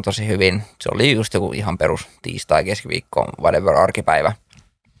mä muistan tosi hyvin. Se oli just joku ihan perus tiistai, keskiviikko, whatever, arkipäivä.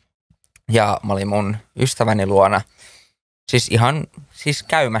 Ja mä olin mun ystäväni luona, siis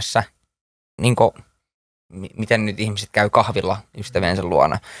käymässä, niinku, miten nyt ihmiset käy kahvilla ystäviensä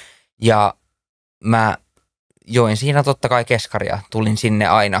luona. Ja mä join siinä totta kai keskaria. Tulin sinne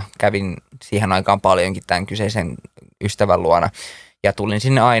aina, kävin siihen aikaan paljonkin tämän kyseisen ystävän luona. Ja tulin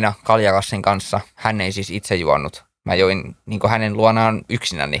sinne aina kaljakassin kanssa. Hän ei siis itse juonut. Mä join niin hänen luonaan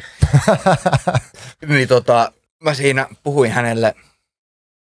yksinäni. Niin mä siinä puhuin hänelle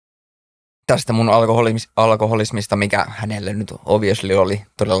tästä mun alkoholismista, mikä hänelle nyt obviously oli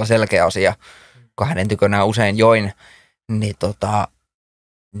todella selkeä asia, kun hänen tykönään usein join.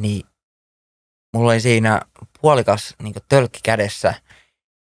 Niin mulla oli siinä puolikas niin tölkki kädessä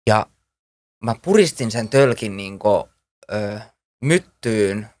ja mä puristin sen tölkin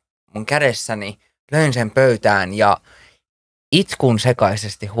myttyyn mun kädessäni, löin sen pöytään ja itkun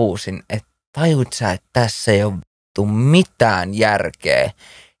sekaisesti huusin, että tajut sä, että tässä ei ole mitään järkeä.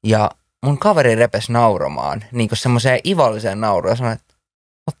 Ja mun kaveri repesi nauramaan, niin kuin semmoiseen ivalliseen nauruun ja sanoi, että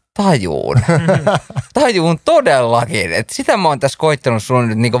tajuun todellakin. Että sitä mä oon tässä koittanut sulle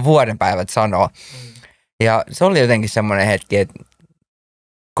nyt niin kuin vuoden päivät sanoa. Ja se oli jotenkin semmoinen hetki, että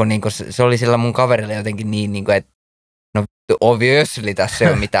kun niin kuin se oli sillä mun kaverilla jotenkin niin kuin, että no obviously tässä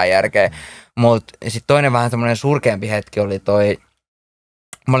ei ole mitään järkeä. Mutta sitten toinen vähän semmoinen surkeampi hetki oli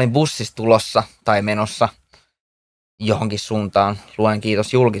mä olin bussissa tulossa tai menossa johonkin suuntaan. Luen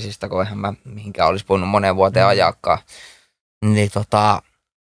kiitos julkisista, kun eihän mä mihinkään olisi voinut moneen vuoteen ajaakaan. Niin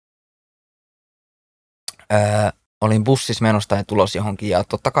olin bussissa menossa ja tulos johonkin ja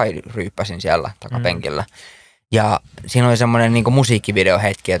totta kai ryyppäsin siellä takapenkillä. Ja siinä oli semmoinen niin kuin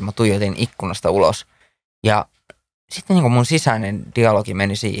musiikkivideohetki, että mä tuijotin ikkunasta ulos. Ja sitten niin kuin mun sisäinen dialogi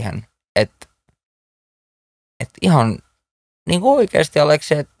meni siihen, että ihan niin kuin oikeasti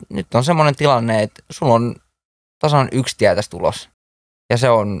Aleksi, että nyt on semmoinen tilanne, että sulla on tasan yksi tie tästä ulos. Ja se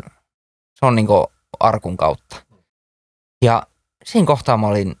on niin kuin arkun kautta. Ja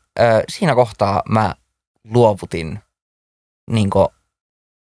siinä kohtaa mä luovutin niin kuin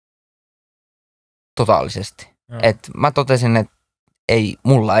totaalisesti. Että mä totesin, että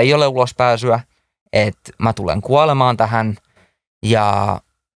mulla ei ole ulospääsyä, että mä tulen kuolemaan tähän ja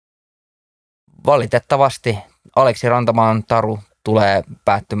valitettavasti Aleksi Rantamaan taru tulee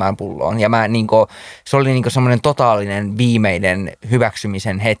päättymään pulloon. Ja se oli semmoinen totaalinen viimeinen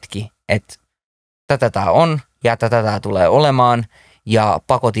hyväksymisen hetki, että tätä tää on ja tätä tää tulee olemaan ja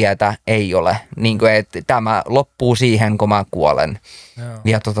pakotietä ei ole. Että tämä loppuu siihen, kun mä kuolen. Joo.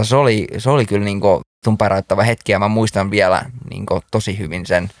 Ja se oli kyllä tumpäräyttävä hetki ja mä muistan vielä tosi hyvin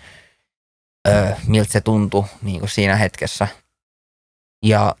sen, miltä se tuntui siinä hetkessä.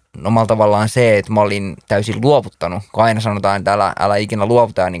 Ja omalla tavallaan se, että mä olin täysin luovuttanut, kun aina sanotaan, että älä ikinä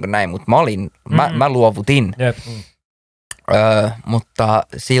luovuta näin, mutta mä luovutin. Yep. Mutta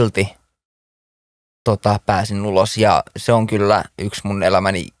silti pääsin ulos ja se on kyllä yksi mun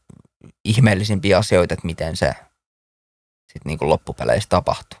elämäni ihmeellisimpiä asioita, että miten se sitten niinku loppupeleissä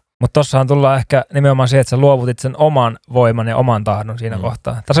tapahtuu. Mutta tossahan tullaan ehkä nimenomaan siihen, että sä luovutit sen oman voiman ja oman tahdon siinä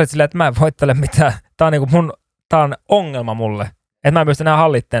kohtaa. Tai sä olit silleen, että mä en voittele mitään. Tää on ongelma mulle. Että mä en pysty enää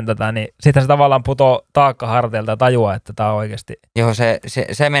hallitteen tätä, niin sitten se tavallaan putoo taakka harteilta ja tajua, että tää on oikeasti. Joo,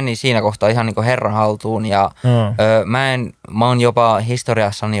 se meni siinä kohtaa ihan niinku herran haltuun ja mä oon jopa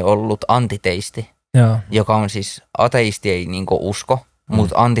historiassani ollut antiteisti, joka on siis ateisti ei niinku usko,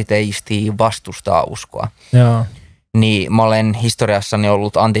 mutta antiteisti vastustaa uskoa. Joo. Niin mä olen historiassani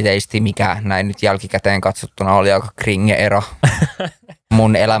ollut antiteisti, mikä näin nyt jälkikäteen katsottuna oli aika kringe ero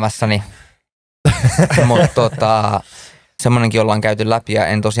mun elämässäni. Mutta semmoinenkin ollaan käyty läpi ja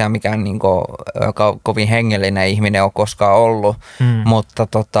en tosiaan mikään niinku, kovin hengellinen ihminen ole koskaan ollut. Mutta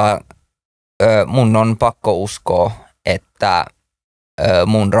mun on pakko uskoa, että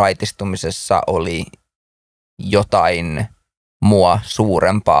mun raitistumisessa oli jotain mua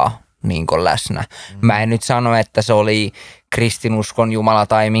suurempaa niin läsnä. Mä en nyt sano, että se oli kristinuskon Jumala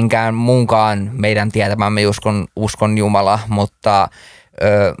tai minkään muunkaan meidän tietämämme uskon Jumala, mutta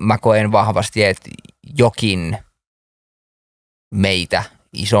mä koen vahvasti, että jokin meitä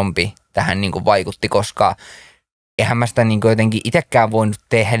isompi tähän niin kuin vaikutti, koska eihän mä sitä niin kuin jotenkin itsekään voinut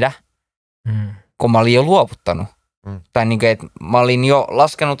tehdä, kun mä olin jo luovuttanut. Tai niin kuin, että mä olin jo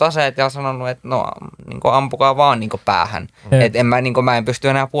laskenut aseet ja sanonut, että no niin kuin ampukaa vaan niin kuin päähän. Että mä en pysty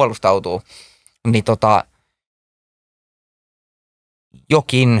enää puolustautumaan. Niin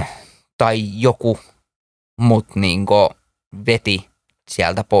jokin tai joku mut niin kuin veti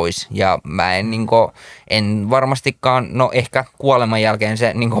sieltä pois. Ja mä en varmastikaan, no ehkä kuoleman jälkeen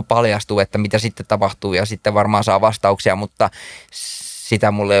se niin kuin paljastuu, että mitä sitten tapahtuu ja sitten varmaan saa vastauksia, mutta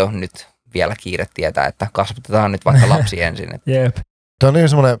sitä mulle ei ole nyt vielä kiire tietää, että kasvatetaan nyt vaikka lapsi ensin. Jep. Tämä on niin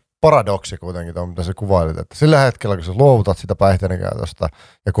semmoinen paradoksi kuitenkin, mitä sä kuvailit, että sillä hetkellä, kun sä luovutat sitä päihteiden käytöstä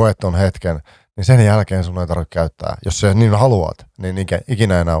ja koet ton hetken, niin sen jälkeen sun ei tarvitse käyttää. Jos sä niin haluat, niin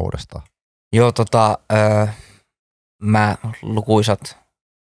ikinä enää uudestaan. Joo, mä lukuisat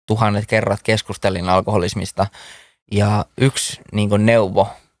 1000 kerrat keskustelin alkoholismista ja yksi niin kuin neuvo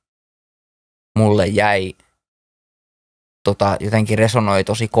mulle jäi jotenkin resonoi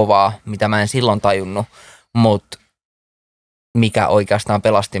tosi kovaa, mitä mä en silloin tajunnut, mutta mikä oikeastaan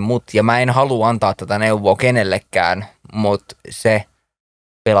pelasti mut. Ja mä en halua antaa tätä neuvoa kenellekään, mutta se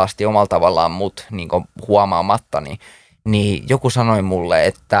pelasti omalla tavallaan mut niin kuin huomaamattani. Niin joku sanoi mulle,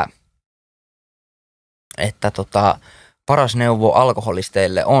 että paras neuvo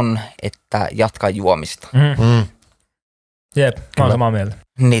alkoholisteille on, että jatka juomista. Jep, mä oon samaa mieltä.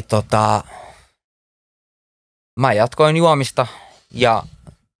 Niin mä jatkoin juomista ja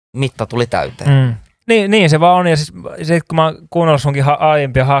mitta tuli täyteen. Niin se vaan on. Ja siis kun mä oon kuunnellut sunkin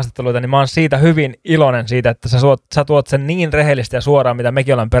aiempia haastatteluita, niin mä oon siitä hyvin iloinen siitä, että sä tuot sen niin rehellisesti ja suoraan, mitä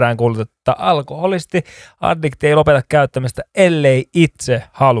mekin ollaan peräänkuulutettu, että alkoholisti, addikti ei lopeta käyttämistä, ellei itse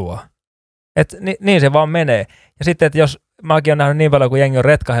halua. Niin se vaan menee. Ja sitten, että jos mäkin oon nähnyt niin paljon, kun jengi on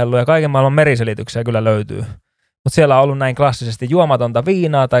retkahellut ja kaiken maailman meriselityksiä kyllä löytyy. Mutta siellä on ollut näin klassisesti juomatonta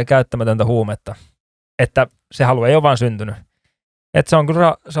viinaa tai käyttämätöntä huumetta. Että se halu ei ole vaan syntynyt. Että se on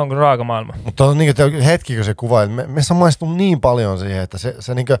kyllä raaka maailma. Mutta on niin hetki, kun se kuvailit, meissä on maistunut niin paljon siihen, että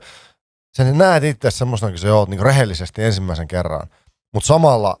sä näet itse semmoista, kun sä oot niin rehellisesti ensimmäisen kerran. Mutta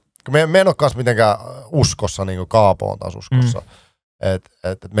samalla, kun me en ole kanssa mitenkään uskossa, niin kuin Kaapo on taas uskossa.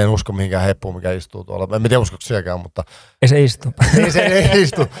 Että me en usko mihinkään heppuun, mikä istuu tuolla. En tiedä uskoksi sielläkään, mutta... Ei se istu. Se ei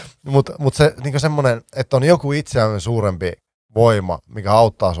istu. Mutta se niin semmoinen, että on joku itseään suurempi voima, mikä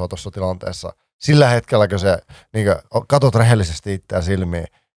auttaa sua tuossa tilanteessa. Sillä hetkellä, kun se niin katot rehellisesti itseään silmiin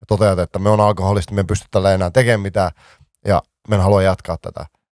ja toteat, että me on alkoholisti, me en pysty tällä enää tekemään mitään ja me en halua jatkaa tätä,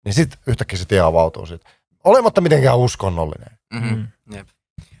 niin sitten yhtäkkiä se tie avautuu siitä. Olematta mitenkään uskonnollinen. Jep.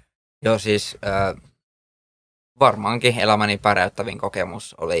 Joo, siis varmaankin elämäni päräyttävin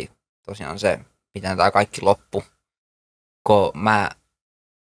kokemus oli tosiaan se, miten tämä kaikki loppui. Kun mä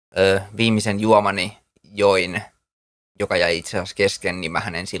viimeisen juomani join, joka jäi itse asiassa kesken, niin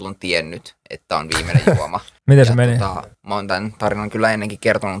mähän en silloin tiennyt, että on viimeinen juoma. Miten se meni? Mä oon tämän tarinan kyllä ennenkin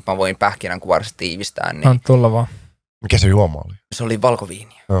kertonut, mutta mä voin pähkinänkuvarisesti tiivistää. Niin on tulla vaan. Mikä se juoma oli? Se oli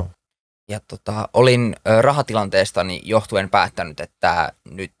valkoviiniä. Joo. Ja olin rahatilanteestani johtuen päättänyt, että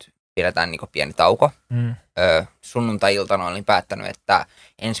nyt pidetään niinku pieni tauko. Sunnuntai-iltana olin päättänyt, että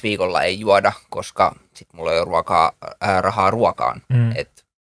ensi viikolla ei juoda, koska sit mulla ei ole rahaa ruokaan. Et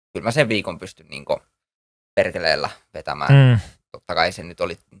kyllä mä sen viikon pystyn niinku perkeleellä vetämään.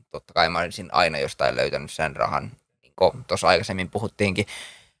 Totta kai mä olisin aina jostain löytänyt sen rahan, niin kuin tuossa aikaisemmin puhuttiinkin.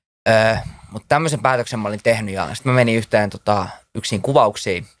 Mutta tämmöisen päätöksen mä olin tehnyt ja sitten mä menin yhteen yksin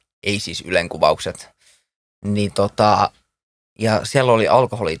kuvauksiin, ei siis Ylen kuvaukset. Niin ja siellä oli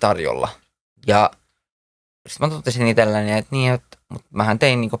alkoholi tarjolla. Ja sitten mä totesin itselläni, että mutta mähän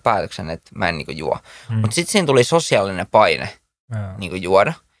tein niinku päätöksen, että mä en niinku juo. Mutta sitten siinä tuli sosiaalinen paine niinku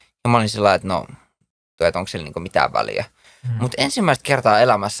juoda. Ja mä olin sillä että että onko sillä niinku mitään väliä. Mutta ensimmäistä kertaa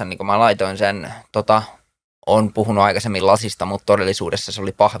elämässä niin mä laitoin sen, on puhunut aikaisemmin lasista, mutta todellisuudessa se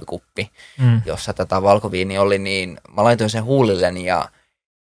oli pahvikuppi, jossa tätä valkoviini oli, niin mä laitoin sen huulilleni ja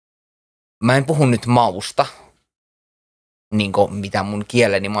mä en puhu nyt mausta, niin mitä mun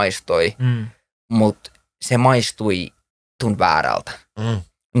kieleni maistoi, mutta se maistui tun väärältä.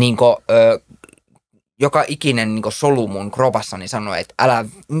 Niin joka ikinen niin solu mun kropassani sanoi, että älä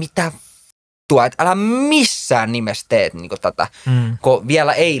että älä missään nimessä teet niin tätä. Kun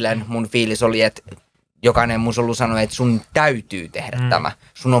vielä eilen mun fiilis oli, että jokainen mun solu sanoi, että sun täytyy tehdä tämä.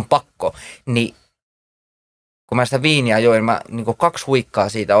 Sun on pakko. Niin kun mä sitä viiniä join, mä niin 2 huikkaa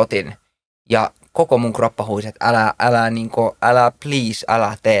siitä otin ja koko mun kroppa huisi, että älä please,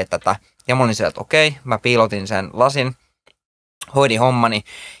 älä tee tätä. Ja mä olin sieltä, että okei, mä piilotin sen lasin, hoidin hommani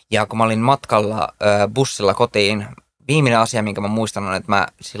ja kun mä olin matkalla bussilla kotiin, viimeinen asia, minkä mä muistan on, että mä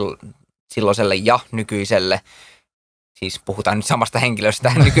silloiselle ja nykyiselle, siis puhutaan nyt samasta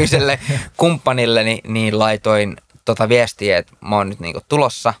henkilöstä, nykyiselle kumppanille, niin laitoin viestiä, että mä oon nyt niinku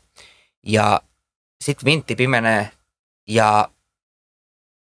tulossa. Ja sit vintti pimenee ja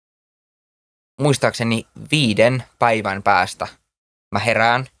muistaakseni 5 päivän päästä mä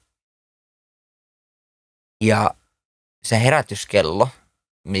herään. Ja se herätyskello,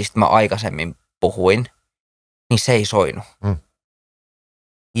 mistä mä aikaisemmin puhuin, niin se ei soinut.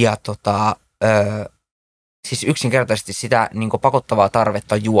 Ja siis yksinkertaisesti sitä niin pakottavaa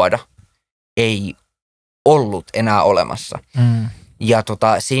tarvetta juoda ei ollut enää olemassa. Ja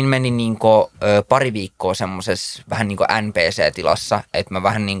siinä meni niin pari viikkoa semmoisessa vähän niin NPC-tilassa, että mä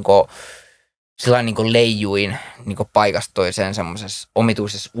vähän niin sillä niin leijuin niin paikasta toiseen semmoisessa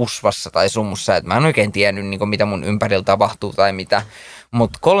omituisessa usvassa tai sumussa, että mä en oikein tiennyt niin mitä mun ympärillä tapahtuu tai mitä.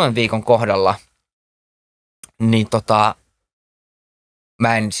 Mutta 3 viikon kohdalla niin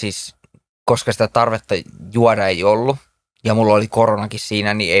mä en siis, koska sitä tarvetta juoda ei ollut, ja mulla oli koronakin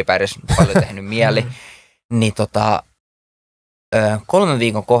siinä, niin eipä edes paljon tehnyt mieli, niin 3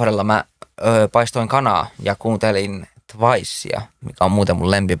 viikon kohdalla mä paistoin kanaa ja kuuntelin Twicea, mikä on muuten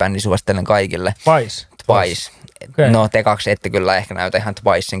mun lempibändi, suosittelen kaikille. Twice. Okay. No te 2 ette kyllä ehkä näytä ihan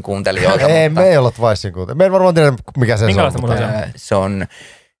Twicen kuuntelijoilta. Ei, me ei olla Twicen kuuntelijoita. Me ei varmaan tiedä, mikä se on. Se on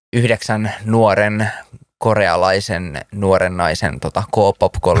 9 nuoren korealaisen nuoren naisen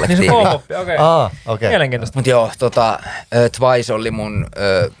K-pop-kollektiivi. Niin se K-pop, okei. Okay. Mielenkiintoista. Mutta joo, Twice oli mun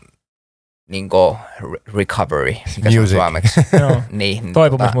recovery, mikä se on suomeksi. Niin,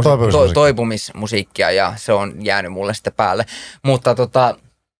 toipumismusiikkia ja se on jäänyt mulle sitten päälle. Mutta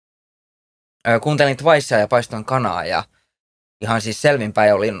kuuntelin Twicea ja paistoin kanaa ja ihan siis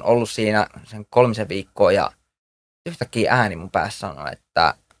selvinpäin olin ollut siinä sen 3 viikkoa ja yhtäkkiä ääni mun päässä sanoi,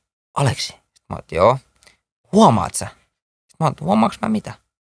 että Aleksi. Mä oon, joo. Huomaat sä? Mä oon, huomaaks mä mitä?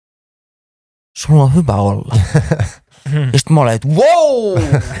 Sulla on hyvä olla. Ja sit mä olen, että wow,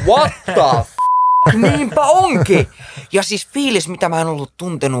 what the niinpä onkin. Ja siis fiilis, mitä mä en ollut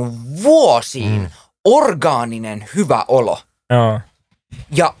tuntenut vuosiin. Orgaaninen hyvä olo.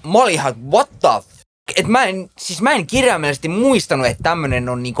 Ja mä olin ihan, what the et mä en kirjaimellisesti muistanut, että tämmönen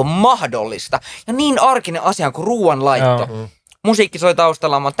on niinku mahdollista. Ja niin arkinen asia kuin ruuan laitto. Musiikki soi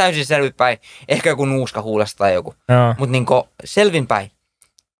taustalla, mä oon täysin selvinpäin. Ehkä joku nuuska huulesta tai joku. Mut niinku selvinpäin.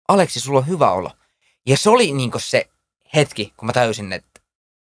 Aleksi, sulla on hyvä olo. Ja se oli niinku se hetki, kun mä täysin, että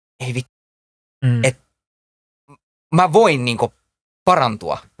ei vittu. Että mä voin niinku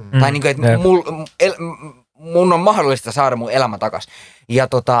parantua. Tai niinku, että mun on mahdollista saada mun elämä takas. Ja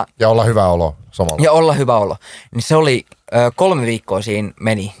olla hyvä olo samalla. Ja olla hyvä olo. Niin se oli 3 viikkoa siinä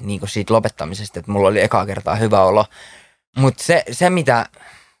meni niinku siitä lopettamisesta, että mulla oli ekaa kertaa hyvä olo. Mutta se mitä,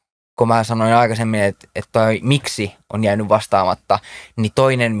 kun mä sanoin aikaisemmin, että toi miksi on jäänyt vastaamatta, niin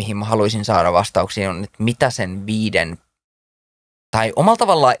toinen, mihin mä haluaisin saada vastauksia on, että mitä sen 5, tai omalla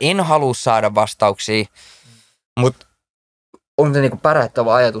tavallaan en halua saada vastauksia, mutta on se niinku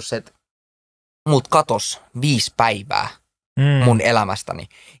päräyttävä ajatus, että mut katos 5 päivää mun elämästäni.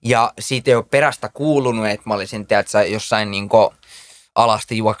 Ja siitä ei ole perästä kuulunut, että mä olisin jossain niinku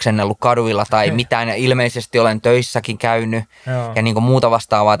alasti juoksennellut kaduilla tai mitään, ja ilmeisesti olen töissäkin käynyt ja niinku muuta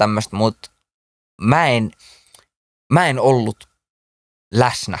vastaavaa tämmöistä, mutta mä en ollut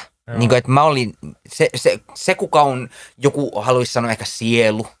läsnä. Niinku, että mä olin, se kuka on, joku haluaisi sanoa ehkä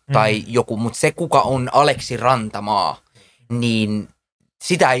sielu tai joku, mutta se kuka on Aleksi Rantamaa, niin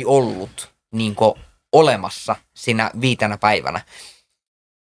sitä ei ollut niinku olemassa siinä 5 päivänä.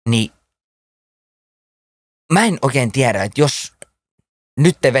 Niin mä en oikein tiedä, että jos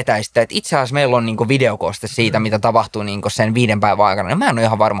nyt te vetäisitte, että itse asiassa meillä on niinku videokooste siitä, mitä tapahtuu niinku sen 5 päivän aikana, niin mä en ole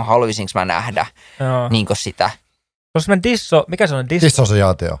ihan varma, haluaisinko mä nähdä niinku sitä. Se on mikä se on?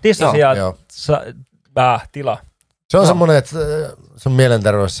 Dissosiaatio. Tila. Se on semmoinen, että se on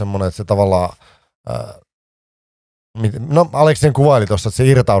mielenterveys semmoinen, että se tavallaan, Aleksin kuvaili tuossa, että se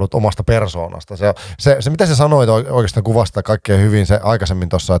irtaudut omasta persoonasta. Se mitä se sanoit oikeastaan kuvasta kaikkein hyvin se aikaisemmin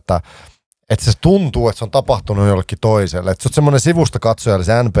tuossa, että se tuntuu, että se on tapahtunut jollekin toiselle. Että se on semmoinen sivusta katsoja, eli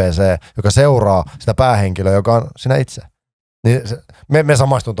se NPC, joka seuraa sitä päähenkilöä, joka on sinä itse. Niin me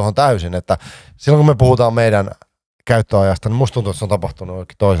samaistun tuohon täysin, että silloin kun me puhutaan meidän käyttöajasta, niin musta tuntuu, että se on tapahtunut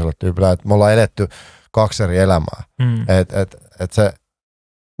jollekin toiselle tyypille, että me ollaan eletty 2 eri elämää.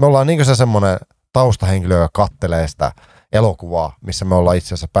 Me ollaan niin kuin se semmoinen taustahenkilö, joka kattelee sitä elokuvaa, missä me ollaan itse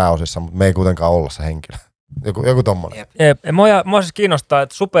asiassa pääosissa, mutta me ei kuitenkaan olla se henkilö. Joku tommoinen. Mua siis kiinnostaa,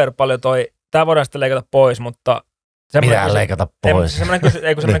 että super paljon tää voidaan sitten leikata pois, mutta... Mitä leikata pois?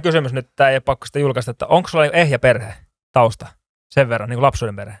 Semmoinen kysymys nyt, tää ei ole pakko sitä julkaista, että onko sulla ehjä perhe tausta sen verran, niin kuin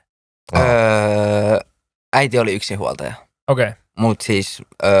lapsuuden perhe? Äiti oli yksinhuoltaja. Okei. Okay. Mutta siis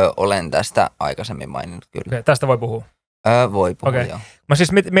olen tästä aikaisemmin maininnut kyllä. Okay, tästä voi puhua? Voi puhua, joo. Mä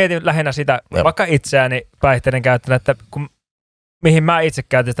siis mietin lähinnä sitä, vaikka itseäni päihteiden käyttäjänä, että mihin mä itse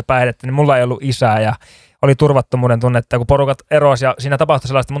käytin sitä päihdettä, niin mulla ei ollut isää ja oli turvattomuuden tunne, että kun porukat erosi ja siinä tapahtui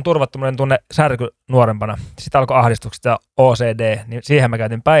sellaista, mun turvattomuuden tunne särky nuorempana. Sitten alkoi ahdistukset ja OCD, niin siihen mä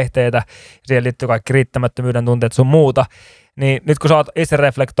käytin päihteitä. Siihen liittyy kaikki riittämättömyyden tunteet sun muuta. Niin nyt kun sä oot itse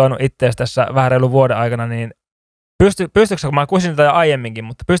reflektoinut itseäsi tässä vähän reilun vuoden aikana, niin pystytkö sä, mä kuisin tätä aiemminkin,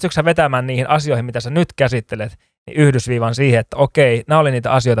 mutta pystytkö sä vetämään niihin asioihin, mitä sä nyt käsittelet, niin yhdysviivan siihen, että okei, nämä oli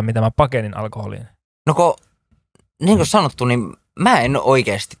niitä asioita, mitä mä pakenin alkoholiin? No niin kuin sanottu, niin mä en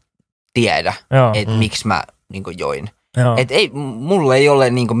oikeasti tiedä, että miksi mä niin kuin join. Et mulla ei ole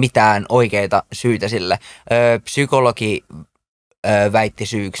niin kuin mitään oikeita syitä sille. Psykologi väitti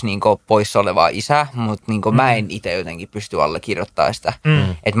syyksi niin kuin poissa olevaa isää, mutta niin kuin mä en itse jotenkin pysty allekirjoittamaan sitä.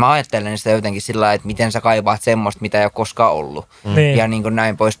 Et mä ajattelen sitä jotenkin sillä lailla, että miten sä kaivaat semmoista, mitä ei ole koskaan ollut. Ja niin kuin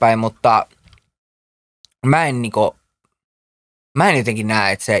näin poispäin, mutta mä en jotenkin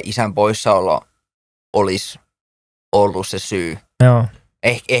näe, että se isän poissaolo olisi ollut se syy. Joo.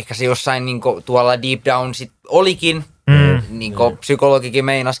 Ehkä se jossain niin kuin, tuolla deep down sit olikin, niin kuin psykologikin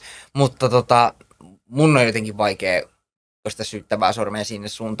meinas, mutta mun on jotenkin vaikea sitä syyttävää sormea sinne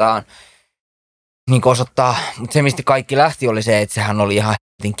suuntaan niin osoittaa. Mutta se, mistä kaikki lähti, oli se, että sehän oli ihan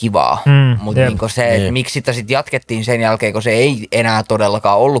kivaa. Mutta niin se, että miksi sitä sitten jatkettiin sen jälkeen, kun se ei enää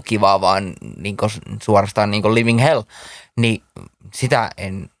todellakaan ollut kivaa, vaan niin suorastaan niin living hell, niin sitä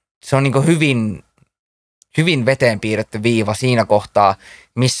se on niin hyvin veteen piirretty viiva siinä kohtaa,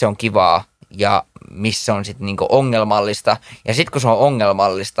 missä on kivaa ja missä on sitten niinku ongelmallista. Ja sitten kun se on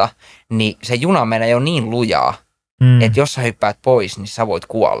ongelmallista, niin se juna menee jo niin lujaa, että jos sä hyppäät pois, niin sä voit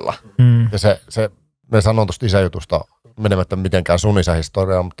kuolla. Ja me sanon tuosta isäjutusta menemättä mitenkään sun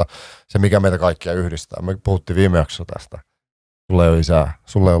isähistoriaa, mutta se mikä meitä kaikkia yhdistää. Me puhuttiin viime jaksossa tästä. Sulla ei ole isää,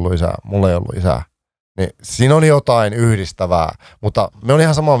 sulla ei ollut isää, mulla ei ollut isää. Niin siinä on jotain yhdistävää, mutta me on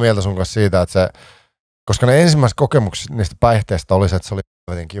ihan samaa mieltä sun kanssa siitä, että koska ne ensimmäiset kokemukset niistä päihteistä oli se, että se oli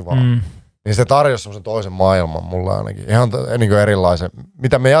hyvin kivaa. Niin se tarjosi semmoisen toisen maailman mulle ainakin. Ihan niin kuin erilaisen.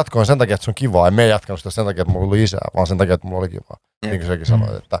 Mitä me jatkoin sen takia, että se on kivaa. En me jatkanut sitä sen takia, että mulla oli isää, vaan sen takia, että mulla oli kivaa. Niin kuin sekin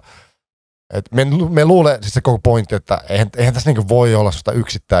sanoi. Että me luulen, siis se koko pointti, että eihän tässä niin kuin voi olla sitä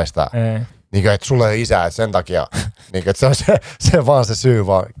yksittäistä, niin kuin, että sulla ei ole isää, että sen takia, niin kuin, että se on vaan se syy,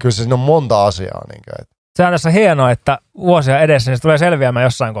 vaan kyllä siinä on monta asiaa. Niin kuin, että. Se on tässä hienoa, että vuosia edessä, niin se tulee selviämään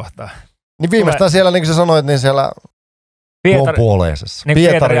jossain kohtaa. Niin viimeistään siellä, niin kuin sä sanoit, niin siellä puoleisessa. Niin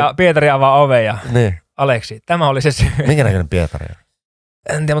Pietari avaa oven ja Aleksi, tämä oli se syy. Minkä näköinen Pietari?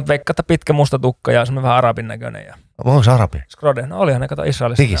 En tiedä, mutta veikkaa, että pitkä musta tukka ja semmoinen vähän arabin näköinen. Ja onko se arabi? Skrode, no olihan ne, kato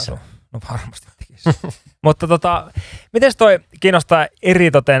Israelissa. Tikissä? No varmasti tikissä. Mutta miten toi kiinnostaa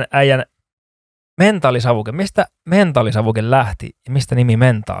eritoten äijän mentaalisavuke? Mistä mentaalisavuke lähti ja mistä nimi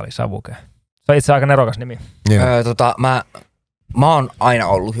mentaalisavuke? Se on itse aika nerokas nimi. Mä oon aina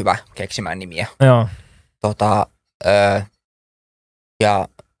ollut hyvä keksimään nimiä. Joo. Ja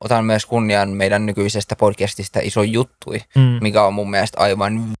otan myös kunnian meidän nykyisestä podcastista Iso juttui, mikä on mun mielestä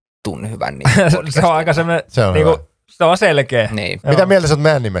aivan vittun hyvän nimi. Se on aika semmoinen, se on selkeä. Niin. Mitä mieltä sä oot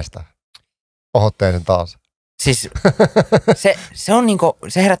meidän nimestä? Ohotteen sen taas. Siis se on niinku,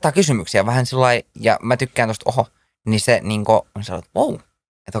 se herättää kysymyksiä vähän sillai, ja mä tykkään tosta oho, niin se niinku, sä oot, wow,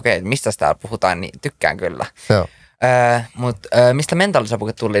 että okei, mistä täällä puhutaan, niin tykkään kyllä. Joo. Mutta mistä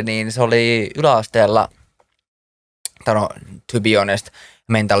mentaalisavuke tuli, niin se oli yläasteella, to be honest,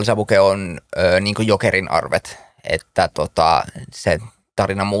 mentaalisavuke on niinku jokerin arvet, että se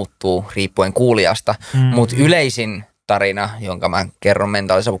tarina muuttuu riippuen kuulijasta, mutta yleisin tarina, jonka mä kerron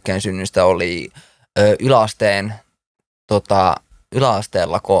mentaalisavukkeen synnystä, oli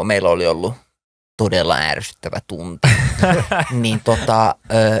yläasteella, kun meillä oli ollut todella ärsyttävä tunti, niin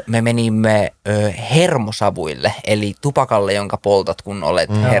me menimme hermosavuille, eli tupakalle, jonka poltat, kun olet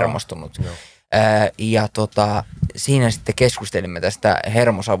hermostunut. Ja siinä sitten keskustelimme tästä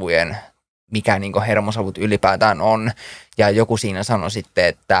hermosavujen, mikä niin hermosavut ylipäätään on, ja joku siinä sanoi sitten,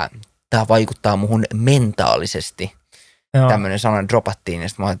 että tämä vaikuttaa muhun mentaalisesti. Tämmöinen sana dropattiin, ja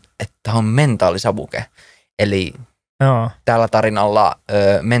sitten mä että tämä on mentaalisavuke. Eli tällä tarinalla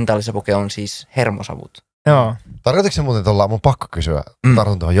mentaalisavuke on siis hermosavut. Tarkoitiko se muuten mun pakko kysyä,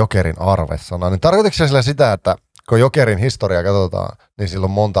 tartun tuohon jokerin arve-sanaan, niin tarkoitiko se sillä sitä, että kun jokerin historiaa katsotaan, niin sillä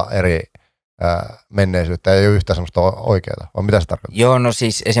on monta eri menneisyyttä, ei ole yhtään semmoista oikeaa, vai mitä se tarkoittaa? Joo, no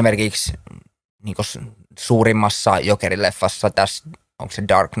siis esimerkiksi niin suurimmassa jokerileffassa tässä, onko se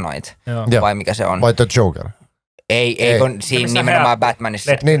Dark Knight, vai mikä se on? Vai The Joker? Ei kun siinä nimenomaan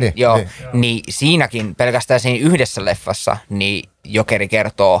Batmanissa. Niin siinäkin, pelkästään siinä yhdessä leffassa, niin jokeri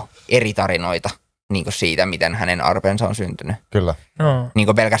kertoo eri tarinoita niin siitä, miten hänen arpensa on syntynyt. Kyllä.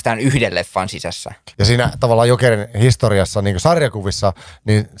 Niin pelkästään yhden leffan sisässä. Ja siinä tavallaan jokerin historiassa, niin sarjakuvissa,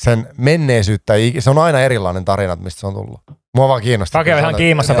 niin sen menneisyyttä, se on aina erilainen tarina, mistä se on tullut. Mua vaan kiinnostaa. Hakee vähän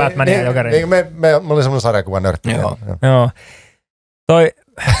kiimassa Batmania ja jokeria. Me oli semmoinen sarjakuvan nörtti. Joo.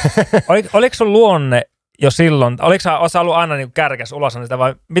 Oliko sun luonne jo silloin, oliko sä ollut aina niin kärkäs ulos sitä,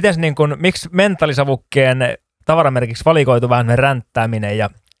 vai miksi mentaalisavukkeen tavaramerkiksi valikoitu vähän ränttääminen ja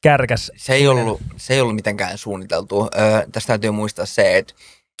kärkäs? Se ei ollut mitenkään suunniteltu. Tästä täytyy muistaa se, että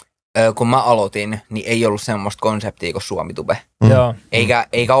kun mä aloitin, niin ei ollut semmoista konseptia kuin Suomi-tube.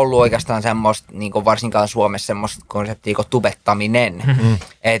 Eikä ollut oikeastaan semmoista, niin varsinkaan Suomessa semmoista konseptia kuin tubettaminen.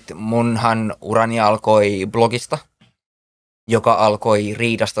 Et munhan urani alkoi blogista, joka alkoi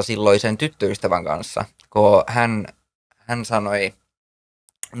riidasta silloisen tyttöystävän kanssa, kun hän sanoi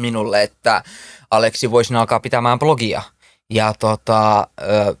minulle, että Aleksi voisi alkaa pitämään blogia. Ja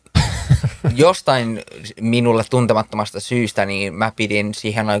jostain minulle tuntemattomasta syystä, niin mä pidin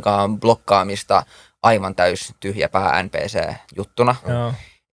siihen aikaan blokkaamista aivan täys tyhjäpää NPC-juttuna.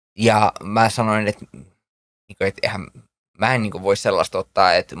 Ja mä sanoin, että eihän mä en voi sellaista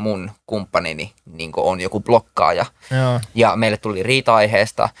ottaa, että mun kumppanini on joku blokkaaja. Ja meille tuli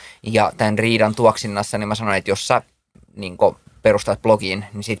riita-aiheesta, ja tämän riidan tuoksinnassa niin mä sanoin, että jos sä perustat blogin,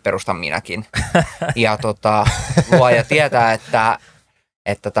 niin sit perustan minäkin. Ja luoja tietää,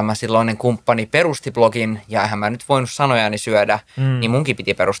 että tämä silloinen kumppani perusti blogin, ja eihän mä nyt voinut sanojani syödä, niin munkin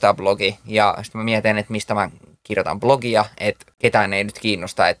piti perustaa blogi. Ja sitten mä mietin, että mistä mä kirjoitan blogia, että ketään ei nyt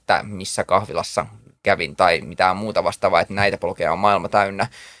kiinnosta, että missä kahvilassa kävin tai mitään muuta vastaavaa, että näitä blogeja on maailma täynnä.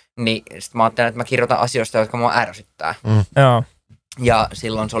 Niin sitten mä ajattelin, että mä kirjoitan asioista, jotka mua ärsyttää. Ja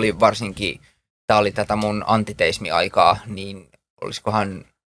silloin se oli varsinkin, tää oli tätä mun antiteismi-aikaa, niin olisikohan,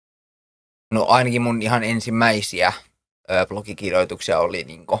 no ainakin mun ihan ensimmäisiä blogikirjoituksia oli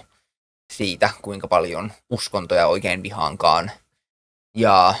siitä, kuinka paljon uskontoja oikein vihaankaan.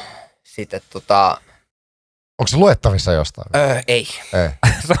 Ja sitten onko se luettavissa jostain? Ei.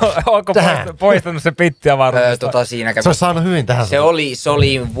 Onko poistanut se pittiavaruudesta? Siinä se olisi saanut hyvin tähän. Se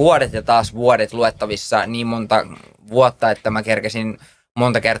oli vuodet ja taas vuodet luettavissa niin monta vuotta, että mä kerkesin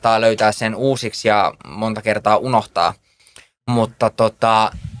monta kertaa löytää sen uusiksi ja monta kertaa unohtaa. Mutta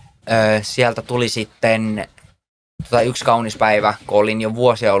sieltä tuli sitten yksi kaunis päivä, kun olin jo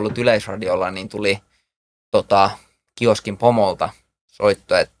vuosia ollut Yleisradiolla, niin tuli kioskin pomolta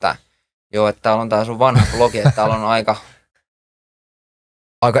soitto, että joo, että täällä on tää sun vanha blogi, että täällä on aika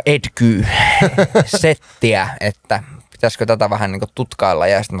settiä, että pitäisikö tätä vähän tutkailla,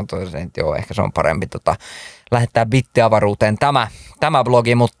 ja sitten mä totesin, että joo, ehkä se on parempi lähettää bittiavaruuteen tämä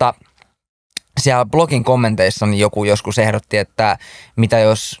blogi, mutta siellä blogin kommenteissa niin joku joskus ehdotti, että mitä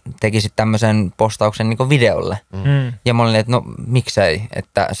jos tekisit tämmöisen postauksen videolle. Ja mä olin, että no miksei,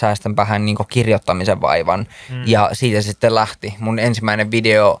 että säästän vähän kirjoittamisen vaivan. Ja siitä sitten lähti. Mun ensimmäinen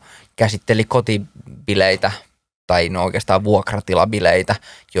video käsitteli kotibileitä, tai no oikeastaan vuokratilabileitä,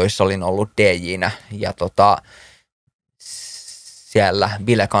 joissa olin ollut DJ:nä. Ja siellä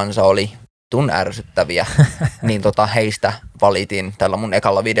bilekansa oli ärsyttäviä, niin heistä valitin tällä mun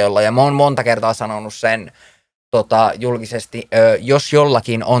ekalla videolla. Ja mä oon monta kertaa sanonut sen julkisesti, jos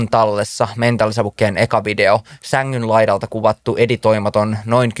jollakin on tallessa mentaalisavukkeen eka video, sängyn laidalta kuvattu, editoimaton,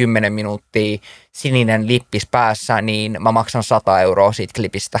 noin 10 minuuttia, sininen lippis päässä, niin mä maksan 100 € siitä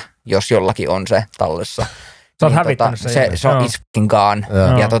klipistä, jos jollakin on se tallessa. Sä oot hävittänyt se on iskinkaan.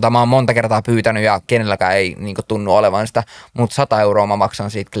 Ja mä oon monta kertaa pyytänyt ja kenelläkään ei niinku tunnu olevan sitä. Mutta 100 € mä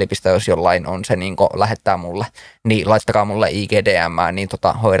maksan siitä klipistä, jos jollain on se niinku lähettää mulle. Niin laittakaa mulle IGDM, niin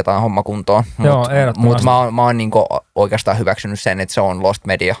hoidetaan homma kuntoon. Mutta mä oon niinku oikeastaan hyväksynyt sen, että se on lost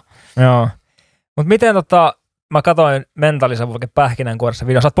media. Joo. Mutta miten mä katsoin Mentaalisavuke pähkinänkuoressa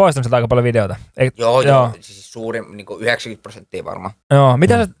video. Sä oot poistanut sieltä aika paljon videota. Joo. Siis suuri, niinku 90% varmaan. Joo.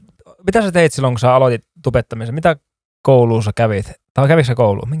 Mitä sä teit silloin, kun sä aloitit tubettamisen? Mitä kouluun sä kävit? Tai kävikö sä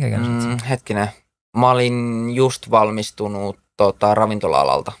kouluun? Minkä ikäinen hetkinen. Mä olin just valmistunut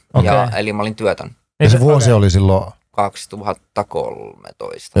ravintola-alalta. Okay. Eli mä olin työtön. Ja se vuosi oli silloin?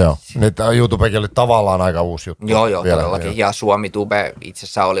 2013. Joo. Nyt YouTubekin oli tavallaan aika uusi juttu. Joo, todellakin. Ja Suomi Tube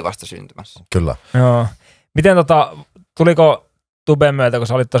itsessään oli vasta syntymässä. Kyllä. Joo. Miten tuliko Tuben myötä, kun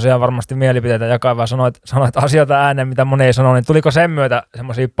sä olit tosiaan varmasti mielipiteitä jakavaa, sanoit asioita ääneen, mitä moni ei sano, niin tuliko sen myötä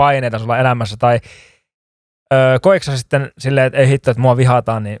semmoisia paineita sulla elämässä, tai koitko sä sitten silleen, että ei hitto, että mua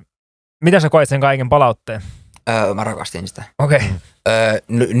vihataan, niin miten sä koit sen kaiken palautteen? Mä rakastin sitä. Okei.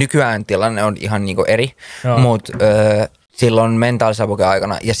 Nykyään tilanne on ihan niinku eri, mutta silloin Mentaalisavuken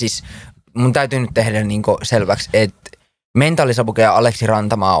aikana, ja siis mun täytyy nyt tehdä niinku selväksi, että Mentaalisavuke ja ALEKSI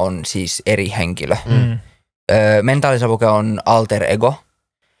Rantamaa on siis eri henkilö. Mentaalisavuke on alter ego,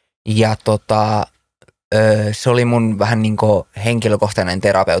 ja se oli mun vähän niinku henkilökohtainen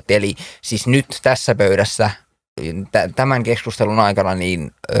terapeutti, eli siis nyt tässä pöydässä, tämän keskustelun aikana,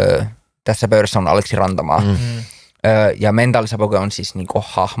 niin tässä pöydässä on ALEKSI Rantamaa, ja Mentaalisavuke on siis niinku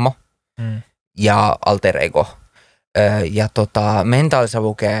hahmo, ja alter ego, ja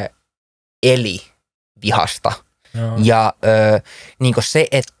Mentaalisavuke eli vihasta, ja niinku se,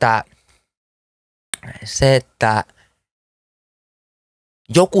 että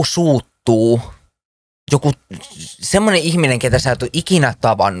joku suuttuu, joku semmoinen ihminen, ketä sä et ole ikinä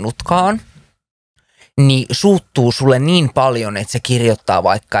tavannutkaan, niin suuttuu sulle niin paljon, että se kirjoittaa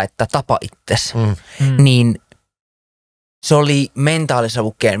vaikka, että tapa itses. Niin se oli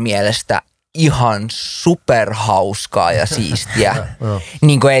Mentaalisavukkeen mielestä ihan superhauskaa ja siistiä.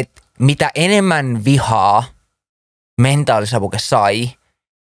 Niin kuin, että mitä enemmän vihaa Mentaalisavuke sai,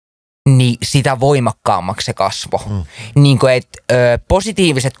 niin sitä voimakkaammaksi se kasvo. Niin kuin, että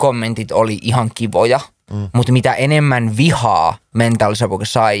positiiviset kommentit oli ihan kivoja, mutta mitä enemmän vihaa Mentaalisavuke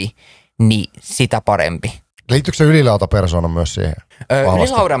sai, niin sitä parempi. Liittyykö se ylilautapersona myös siihen?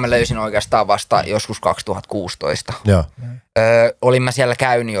 Ylilaudan mä löysin oikeastaan vasta joskus 2016. Joo. Olin mä siellä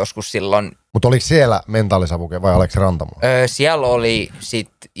käynyt joskus silloin. Mutta oliko siellä Mentaalisavuke vai ALEKSI Rantamaa? Siellä oli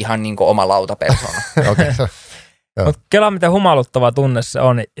sit ihan niinku oma lautapersona. Okei. Mutta kelaa, miten humaluttava tunne se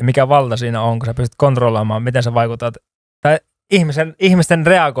on ja mikä valta siinä on, kun sä pystyt kontrolloimaan, miten sä vaikutat tai ihmisten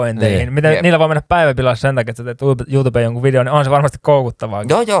reagointeihin. Miten niillä voi mennä päiväpilassa sen takia, että sä teet YouTubeen jonkun videon, niin on se varmasti koukuttavaa.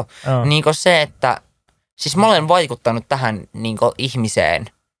 Joo. Niinku se, että siis mä olen vaikuttanut tähän niinku ihmiseen.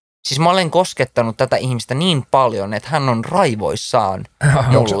 Siis mä olen koskettanut tätä ihmistä niin paljon, että hän on raivoissaan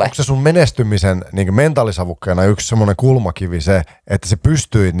mulle. Onko se sun menestymisen niin mentaalisavukkeena yksi semmoinen kulmakivi se, että se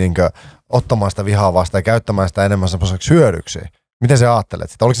pystyy niin ottamaan sitä vihaa vastaan ja käyttämään sitä enemmän semmoiseksi hyödyksi? Miten sä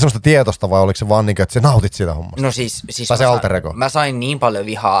ajattelet sitä? Oliko se semmoista tietosta vai oliko se vaan niin, että sä nautit siitä hommasta? No siis tai se alter ego? Mä sain niin paljon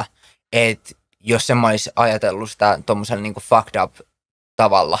vihaa, että jos mä olisin ajatellut sitä tommosella niin fucked up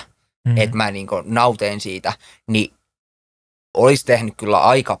tavalla, että mä niin nauteen siitä, niin olisi tehnyt kyllä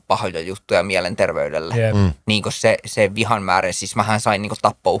aika pahoja juttuja mielenterveydelle. Niin se vihan määrä, siis mähän sain niin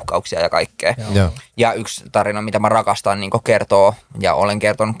tappouhkauksia ja kaikkea. Ja yksi tarina, mitä mä rakastan niin kertoo, ja olen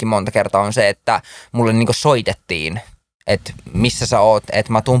kertonutkin monta kertaa, on se, että mulle niin soitettiin, että missä sä oot,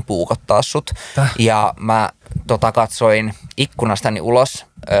 että mä tuun puukottaa sut. Ja mä katsoin ikkunastani ulos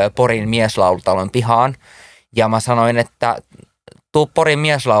Porin mieslaulutalon pihaan, ja mä sanoin, että tuu Porin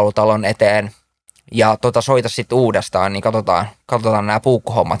mieslaulutalon eteen, ja soita sitten uudestaan, niin katsotaan nämä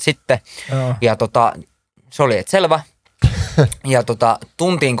puukkohommat sitten. Ja se oli, että selvä. Ja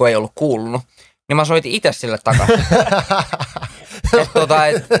tuntiin, kun ei ollut kuulunut, niin mä soitin itse sille takaisin.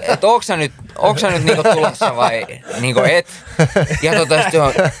 Että onko sä nyt niinku tulossa vai niinku et? Ja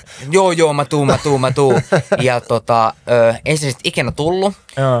joo, mä tuun. Ja ei se sitten ikinä tullut.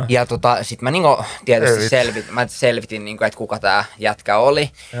 Ja sit mä niinku tietysti selvitin niinku, että kuka tää jätkä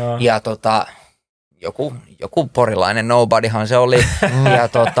oli. Ja joku porilainen nobodyhan se oli. Ja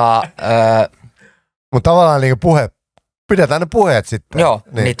mutta tavallaan niinku pidetään ne puheet sitten. Joo,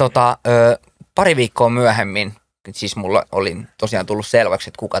 niin pari viikkoa myöhemmin, siis mulla oli tosiaan tullut selväksi,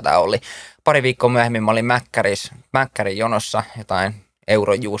 että kuka tää oli. Pari viikkoa myöhemmin mä olin Mäkkärin jonossa jotain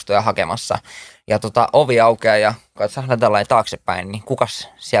eurojuustoja hakemassa. Ja ovi aukeaa ja katsotaan tällainen taaksepäin, niin kukas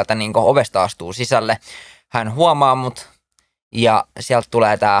sieltä niinku ovesta astuu sisälle. Hän huomaa mut ja sieltä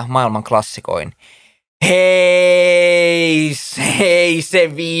tulee tää maailman klassikoin. hei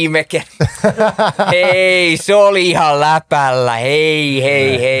se viime hei, se oli ihan läpällä,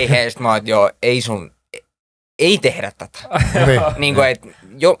 hei. Sitten mä oon, joo, ei tehdä tätä. Niin kuin,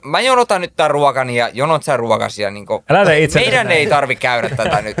 mä jonotan nyt tämän ruokani ja jonot sä ruokasi. Ja niin kuin, meidän ei tarvi käydä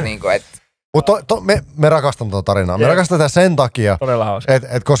tätä nyt. Niin kuin, Mutta me rakastamme tuota tarinaa. Me rakastamme tätä sen takia,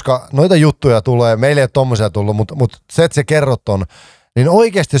 että koska noita juttuja tulee, meille ei ole tommosia tullut, mutta se, että sä kerrot ton, niin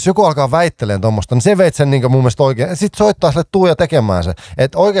oikeasti, jos joku alkaa väittelemään tommosta, niin se veit sen niin mun mielestä oikein. Sitten soittaa sille tuu ja tekemään se.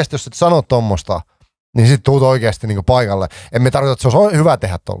 Että oikeasti, jos et sano tommosta, niin sit tuut oikeasti niin paikalle. Emme tarkoita, että se olisi hyvä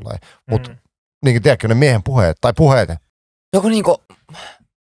tehdä tolleen. Mutta niin tiedätkö, ne miehen puheet, tai puheet. Joku niinku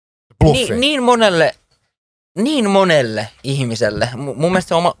niin monelle ihmiselle, mun mielestä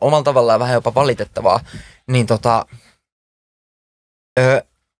se on omalla tavallaan vähän jopa valitettavaa, niin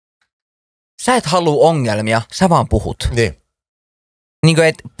sä et halua ongelmia, sä vaan puhut. Niin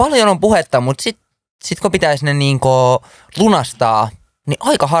et paljon on puhetta, mutta sit kun pitäisi ne lunastaa, niin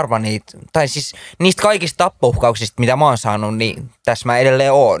aika harva niitä, tai siis niistä kaikista tappouhkauksista, mitä mä oon saanut, niin tässä mä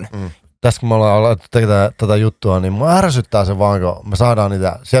edelleen oon. Tässä kun me ollaan alettu tekemään tätä juttua, niin mua ärsyttää se vaan, kun me saadaan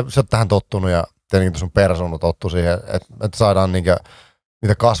niitä, sä oot tähän tottunut ja tietenkin sun persoonat tottu siihen, että saadaan niitä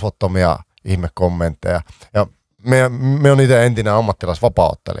kasvottomia ihmekommentteja. Ja me on itse entinen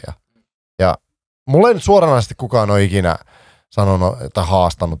ammattilaisvapaaottelija. Ja mulla ei nyt suoranaisesti kukaan ole ikinä sanonut tai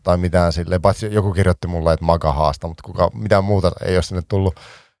haastanut tai mitään silleen, paitsi joku kirjoitti mulle, että maga haasta, mutta mitään muuta ei ole sinne tullut.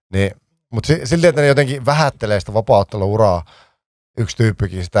 Niin, mutta silti, että ne jotenkin vähättelee sitä vapaaotteluuraa, yksi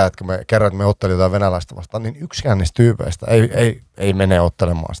tyyppikin sitä, että kun me kerroin, että me otteli jotain venäläistä vastaan, niin yksikään niistä tyypeistä ei mene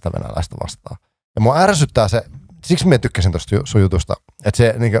ottelemaan sitä venäläistä vastaan. Ja mua ärsyttää se, siksi mä tykkäsin tuosta sun jutusta, että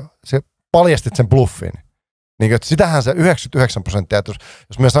se paljastit sen bluffin. Niin, että sitähän se 99%, että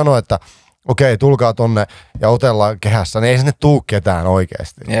jos me sanoo, että okei, tulkaa tonne ja otellaan kehässä, niin ei sinne tuu ketään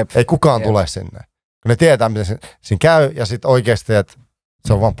oikeasti. Jep. Ei kukaan tule sinne. Kun ne tietää, miten siinä käy, ja sitten oikeasti, että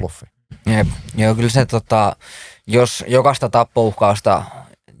se on vaan bluffi. Jep. Joo, kyllä se, jos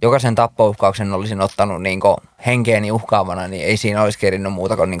jokaisen tappouhkauksen olisin ottanut henkeeni uhkaavana, niin ei siinä olisi kerinyt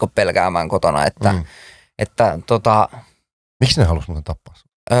muuta kuin pelkäämään kotona. Miksi ne halusi muuten tappaa?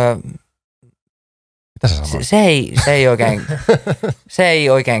 Mitä sä sanoit? Se ei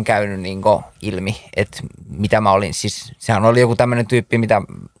oikein käynyt ilmi, että mitä mä olin. Siis sehän oli joku tämmöinen tyyppi, mitä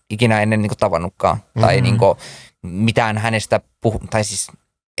ikinä ennen tavannutkaan. Tai mitään hänestä tai siis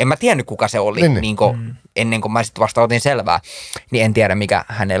en mä tiennyt kuka se oli ennen kuin mä sitten vasta otin selvää. Niin en tiedä mikä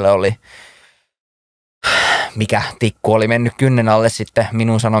hänelle oli, mikä tikku oli mennyt kynnen alle sitten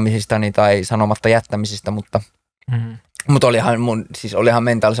minun sanomisistani tai sanomatta jättämisistä, mutta olihan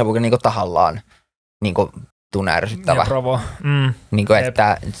mentaalisavuke tahallaan tunne ärsyttävä.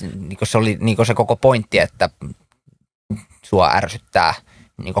 Että se oli se koko pointti, että sua ärsyttää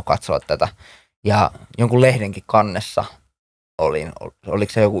katsoa tätä. Ja jonkun lehdenkin kannessa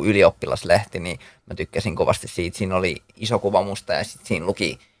oliko se joku ylioppilaslehti, niin mä tykkäsin kovasti siitä. Siinä oli iso kuva musta ja sitten siinä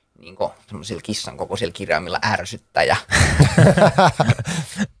luki semmoisilla kissan kokoisilla kirjaimilla ärsyttäjä.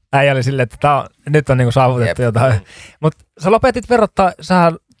 Äijä oli silleen, että nyt on saavutettu jotain. Mutta sä lopetit verrattaa,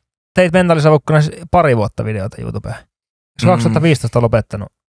 sä teit mentaalisavukkana 2 vuotta videota YouTubeen. Eikö 2015 lopettanut?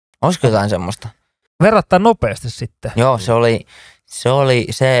 Olisiko jotain semmoista? Verrattaa nopeasti sitten. Joo,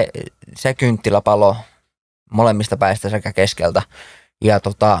 se kynttilä palo molemmista päistä sekä keskeltä. Ja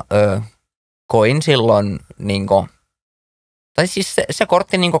koin silloin, tai siis se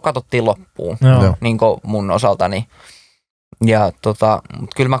kortti katsottiin loppuun mun osaltani. Ja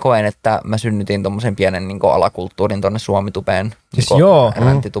mutta kyllä mä koen, että mä synnytin tommosen pienen alakulttuurin tonne Suomi-tubeen,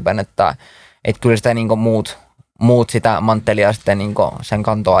 räntituben, että kyllä sitä muut sitä manttelia sitten sen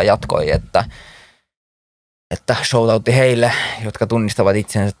kantoa jatkoi, että shoutoutti heille, jotka tunnistavat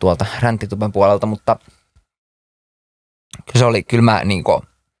itsensä tuolta räntituben puolelta, mutta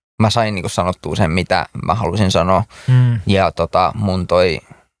mä sain sanottua sen, mitä mä halusin sanoa. Ja mun toi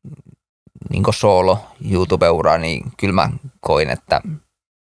soolo YouTube-ura, niin kyllä mä koin, että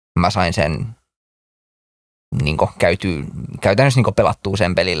mä sain sen käytännössä pelattua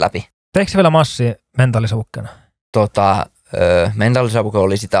sen pelin läpi. Teekö vielä massia mentaalisavukkena? Mentaalisavuke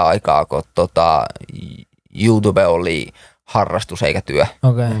oli sitä aikaa, kun YouTube oli harrastus eikä työ.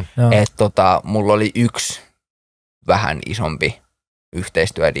 Mulla oli yksi vähän isompi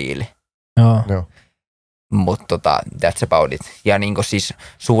yhteistyödiili. Joo. Mutta that's about it. Ja siis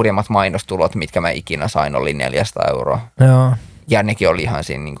suurimmat mainostulot, mitkä mä ikinä sain, oli 400 €. Joo. Ja nekin oli ihan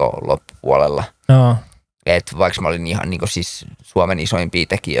siinä loppupuolella. Joo. Et vaikka mä olin ihan siis Suomen isoimpia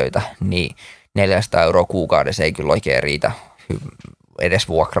tekijöitä, niin 400 € kuukaudessa ei kyllä oikein riitä edes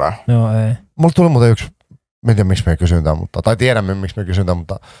vuokraan. Joo, ei. Mulla tuli muuten yksi, en tiedä miksi me kysytään, tai tiedämme miksi me kysytään,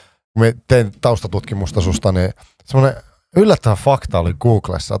 mutta kun me tein taustatutkimusta susta, niin semmoinen yllättävä fakta oli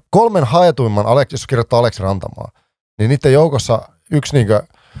Googlessa. 3 haetuimman, jos kirjoittaa ALEKSI RANTAMAA, niin niiden joukossa yksi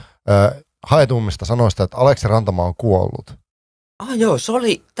haetuimmista sanoista, että ALEKSI RANTAMAA on kuollut. Joo, se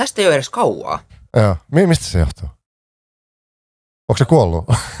oli, tästä ei ole edes kauaa. Joo, mistä se johtuu? Onko se kuollut?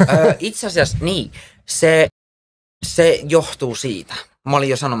 Itse asiassa niin, se johtuu siitä. Mä olin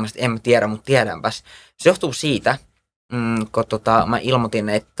jo sanomassa, että en mä tiedä, mutta tiedänpäs. Se johtuu siitä, kun mä ilmoitin,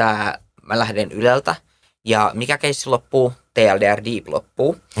 että mä lähden Yleltä ja mikä keissi loppuu, TLDR Deep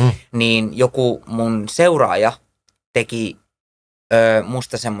loppuu, niin joku mun seuraaja teki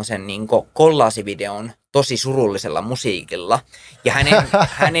musta semmoisen niinku kollaasivideon tosi surullisella musiikilla. Ja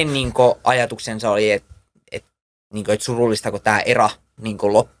hänen niinku ajatuksensa oli, että surullista, kun tää era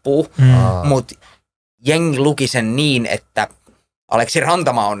niinku loppuu. Mut jengi luki sen niin, että ALEKSI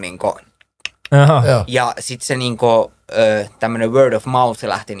RANTAMAA on niinku... Ja sit se niinku, tämmönen word of mouth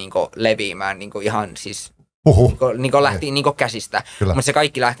lähti niinku leviämään niinku ihan siis... Niinku lähti niinku käsistä. Mutta se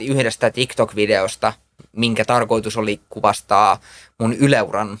kaikki lähti yhdestä TikTok-videosta, minkä tarkoitus oli kuvastaa mun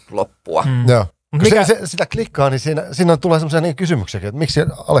yleuran loppua. Joo. Sitä klikkaa, niin siinä tulee semmoisia niin kysymyksiäkin, että miksi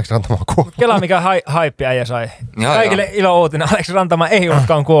ALEKSI RANTAMAA on kuollut. Kela mikä haippi äijä sai. Kaikille ilo-uutinen, ALEKSI RANTAMAA ei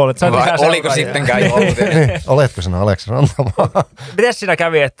ollutkaan kuollut. Oliko sittenkään ilo-uutinen? Oletko sinä ALEKSI RANTAMAA? Mites siinä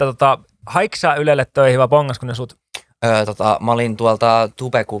kävi, että haiko sä Ylelle töihin vai pongasko ne sut? Mä olin tuolta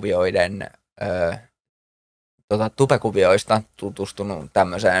tubekuvioista tutustunut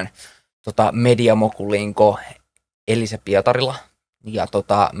tämmöiseen mediamokuliin Elisa Pietarilla. Ja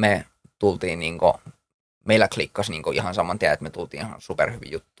me tultiin meillä klikkasi ihan saman tien, että me tultiin ihan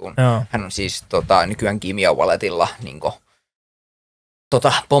superhyvin juttuun. Joo. Hän on siis nykyään Kimia Walletilla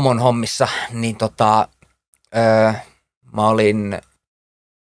pomon hommissa, niin mä olin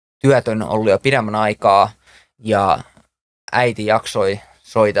työtön ollut jo pidemmän aikaa ja äiti jaksoi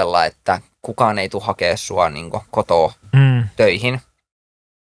soitella, että kukaan ei tule hakea sua kotoa töihin.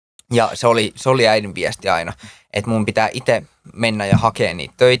 Ja se oli äidin viesti aina, että mun pitää itse mennä ja hakea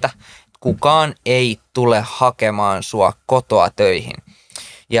niitä töitä. Kukaan ei tule hakemaan sua kotoa töihin.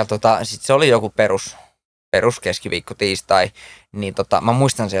 Ja sit se oli joku perus keskiviikko tiistai, niin mä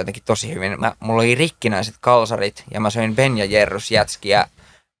muistan se jotenkin tosi hyvin. Mulla oli rikkinäiset kalsarit ja mä söin Ben ja Jerrys jätskiä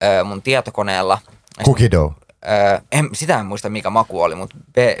mun tietokoneella. Cookie dough. Sitä en muista mikä maku oli, mutta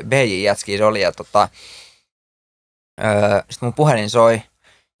BJ jätskiä se oli. Ja sit mun puhelin soi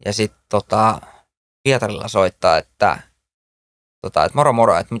ja sit Pietarilla soittaa, että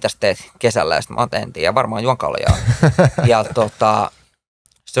moro, että mitäs teet kesällä, ja sitten mä en tiedä, varmaan juon kaljaa. Ja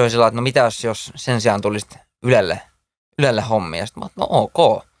se oli sillä, että no mitä jos sen sijaan tulisit Ylelle hommia, ja sitten mä no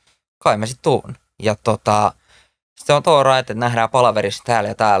ok, kai mä sit tuun. Ja sitten on tuo että nähdään palaverissa täällä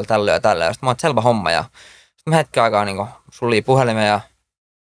ja täällä, tällä ja tällä, ja sitten mä oon selvä homma, ja sitten mä hetken aikaa sullii puhelimeen, ja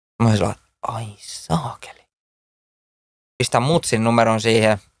mä olin sillä, ai saakeli. Pistä mutsin numeron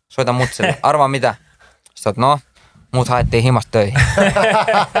siihen, soita mutsille, arvaa mitä. Sitten no, muut haettiin himasta töihin.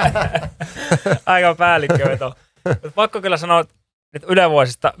 Aika päällikköveto. Pakko kyllä sanoa nyt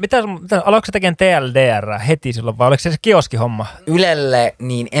Yle-vuosista. Aloitko sä tekemään TLDR heti silloin vai oliko se kioskihomma? Ylelle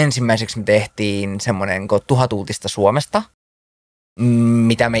niin ensimmäiseksi me tehtiin semmoinen 1000 uutista Suomesta,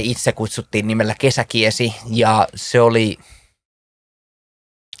 mitä me itse kutsuttiin nimellä Kesäkiesi. Ja se oli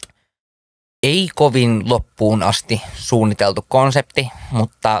ei kovin loppuun asti suunniteltu konsepti,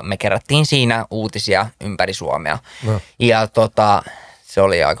 mutta me kerättiin siinä uutisia ympäri Suomea. No. Ja se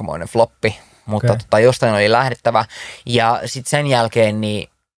oli aikamoinen floppi, mutta jostain oli lähdettävä. Ja sitten sen jälkeen niin,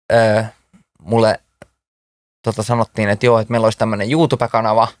 mulle sanottiin, että joo, että meillä olisi tämmöinen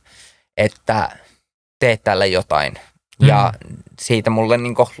YouTube-kanava, että teet tälle jotain. Ja siitä mulle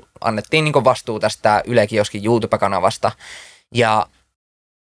annettiin vastuu tästä Yle Kioskin YouTube-kanavasta. Ja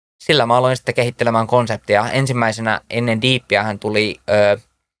sillä mä aloin sitten kehittelemään konseptia. Ensimmäisenä ennen Deepiähän tuli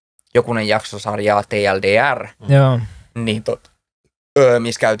jokunen jaksosarja TLDR, niin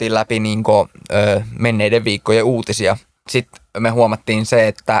missä käytiin läpi menneiden viikkojen uutisia. Sitten me huomattiin se,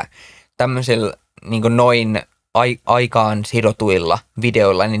 että tämmöisillä noin aikaan sidotuilla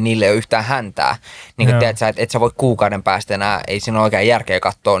videoilla, niin niille ei ole yhtään häntää. Tiedät sä, et sä voi kuukauden päästä enää, ei siinä ole oikein järkeä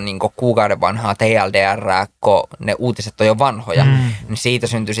katsoa kuukauden vanhaa TLDR, kun ne uutiset on jo vanhoja. Niin siitä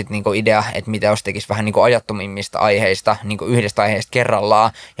syntyi sitten idea, että mitä jos tekisi vähän ajattomimmista aiheista, yhdestä aiheesta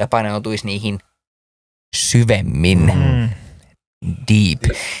kerrallaan, ja paineutuisi niihin syvemmin.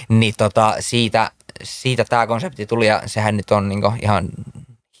 Deep. Niin siitä tämä konsepti tuli, ja sehän nyt on ihan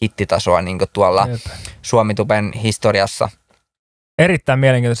hittitasoa tuolla Suomi-tuben historiassa. Erittäin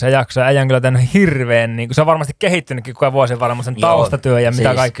mielenkiintoisia jaksoja. Äijä on kyllä tehnyt hirveän, se on varmasti kehittynytkin koko vuosien varmaan sen taustatyö ja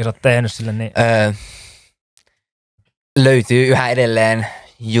mitä kaikki sä oot tehnyt sille. Niin. Löytyy yhä edelleen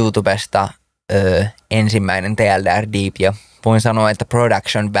YouTubesta ensimmäinen TLDR Deep ja voin sanoa, että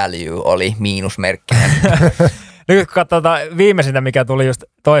production value oli miinusmerkkinen. Nyt kun katsotaan viimeisintä, mikä tuli just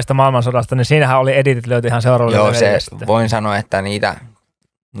toista maailmansodasta, niin siinähän oli editit löyty ihan seuraavalle. Joo, voin sanoa, että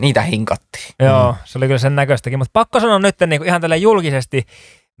niitä hinkattiin. Joo, se oli kyllä sen näköistäkin, mutta pakko sanoa nyt niin ihan tälle julkisesti,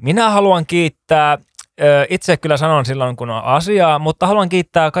 minä haluan kiittää, itse kyllä sanon silloin kun on asiaa, mutta haluan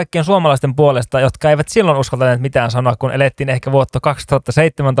kiittää kaikkien suomalaisten puolesta, jotka eivät silloin uskaltaneet mitään sanoa, kun elettiin ehkä vuotta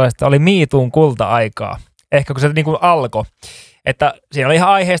 2017, oli Me Toon kulta-aikaa. Ehkä kun se niin kuin alkoi. Että siinä oli ihan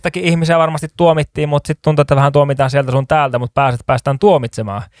aiheestakin ihmisiä varmasti tuomittiin, mutta sitten tuntui, että vähän tuomitaan sieltä sun täältä, mutta päästään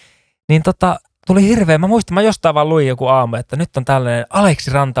tuomitsemaan. Niin tuli hirveä. Mä muistan, mä jostain vaan luin joku aamu, että nyt on tällainen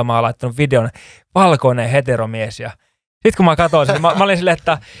ALEKSI RANTAMAA laittanut videon valkoinen heteromies. Ja sitten kun mä katsoin sen, mä olin silleen,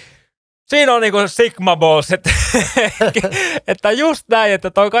 että siinä on niinku Sigma Balls, että just näin,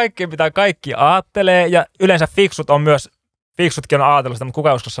 että toi kaikki mitä kaikki aattelee ja yleensä fiksutkin on ajatellut sitä, mutta kuka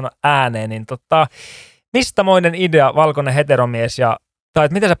ei usko sanoa ääneen, niin mistä moinen idea valkoinen heteromies tai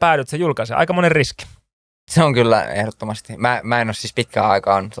miten sä päädyt sen julkaiseen? Aika monen riski. Se on kyllä ehdottomasti. Mä en ole siis pitkään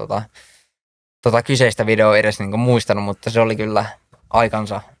aikaan kyseistä videoa edes niinku muistanut, mutta se oli kyllä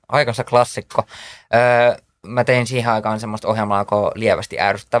aikansa klassikko. Mä tein siihen aikaan semmoista ohjelmaa kuin Lievästi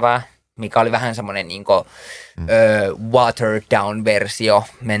ärsyttävää, mikä oli vähän semmoinen niinku, watered down versio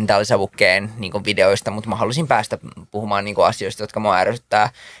mentaalisavukkeen niinku videoista, mutta mä halusin päästä puhumaan niinku asioista, jotka mua ärsyttää.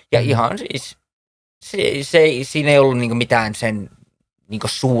 Ja ihan siis siinä ei ollut niinku mitään sen niinku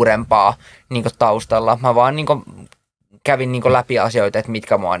suurempaa niinku taustalla. Mä vaan niinku kävin niinku läpi asioita, että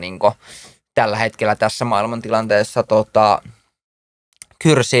mitkä mua niinku tällä hetkellä tässä maailmantilanteessa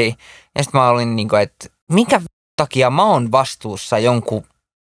kyrsii. Ja sitten mä olin niinku, että minkä takia mä oon vastuussa jonkun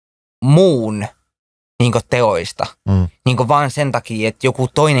muun niinku teoista. Niinku vaan sen takia, että joku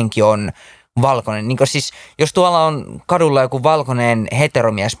toinenkin on valkoinen. Niinku siis, jos tuolla on kadulla joku valkoinen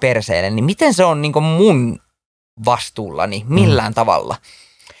heteromies perseelle, niin miten se on niinku mun vastuullani millään tavalla?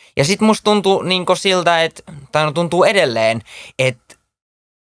 Ja sit musta tuntuu niinku siltä, tuntuu edelleen, että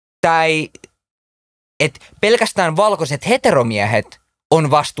pelkästään valkoiset heteromiehet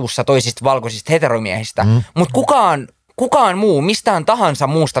on vastuussa toisista valkoisista heteromiehistä, mutta kukaan muu, mistään tahansa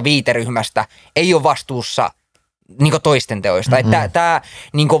muusta viiteryhmästä ei ole vastuussa niinku toisten teoista. Että tämä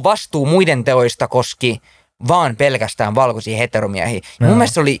niinku vastuu muiden teoista koski vaan pelkästään valkoisia heteromiehiä. Mun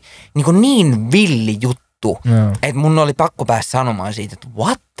mielestä se oli niinku niin villi juttu, että mun oli pakko päästä sanomaan siitä, että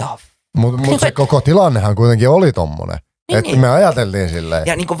what the Mutta se koko tilannehan kuitenkin oli tommonen. Että me ajateltiin silleen.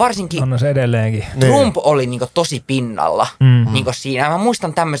 Ja niinku varsinkin on se edelleenkin. Trump oli niinku tosi pinnalla niinku siinä. Mä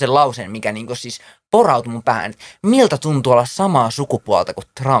muistan tämmöisen lauseen, mikä niinku siis porautui mun päähän. Miltä tuntuu olla samaa sukupuolta kuin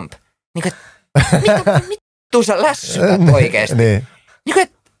Trump? Niinku, mitä sä lässytät oikeesti? Niinku,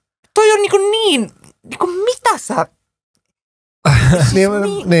 et toi on niin, mitä sä...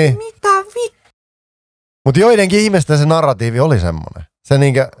 Mitä vittu? Mutta joidenkin ihmisten se narratiivi oli semmoinen. Se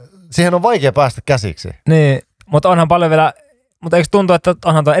niinku, siihen on vaikea päästä käsiksi. Niin. Mutta onhan paljon vielä, mutta eikö tuntuu, että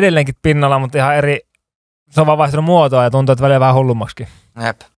onhan tuo edelleenkin pinnalla, mutta ihan eri, se on vaan vaihtunut muotoa ja tuntuu, että välillä vähän hullummaksikin.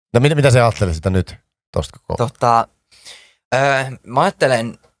 Jep. No mitä sä ajattelet sitä nyt tosta koko? Mä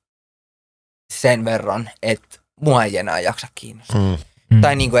ajattelen sen verran, että mua ei enää jaksa kiinnostaa.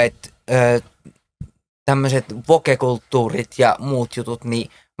 Tai niinku, että tämmöiset vokekulttuurit ja muut jutut,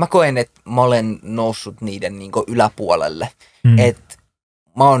 niin mä koen, että mä olen noussut niiden niinku yläpuolelle. Että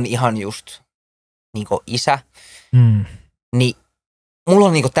mä oon ihan just niinku isä, niin mulla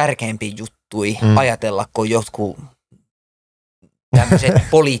on niinku tärkeämpiä juttuja ajatella, kun jotkut tämmöiset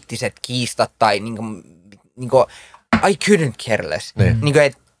poliittiset kiistat tai niinku I couldn't care less. Niinku,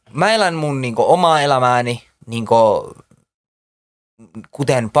 et mä elän mun niinku omaa elämääni niinku,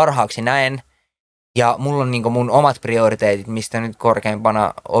 kuten parhaaksi näen, ja mulla on niinku mun omat prioriteetit, mistä nyt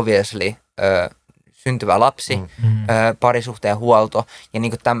korkeimpana obviously syntyvä lapsi, parisuhteen huolto ja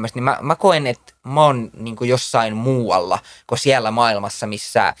niinku tämmöistä, niin mä koen, että mä oon niinku jossain muualla kuin siellä maailmassa,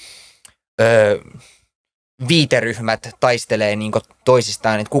 missä viiteryhmät taistelee niinku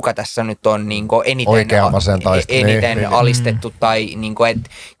toisistaan, että kuka tässä nyt on niinku eniten alistettu tai niinku, että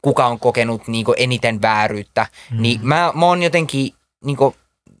kuka on kokenut niinku eniten vääryyttä. Niin mä oon jotenkin, niinku,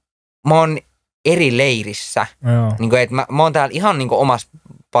 mä oon eri leirissä. Niinku, että mä oon täällä ihan niinku omassa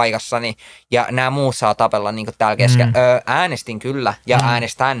paikassani ja nämä muut saa tapella niinku täällä kesken. Äänestin kyllä ja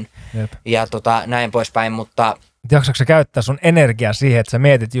äänestän ja näin poispäin, mutta... Jaksatko sä käyttää sun energiaa siihen, että sä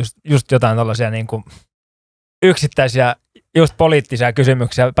mietit just jotain tällaisia niinku yksittäisiä, just poliittisia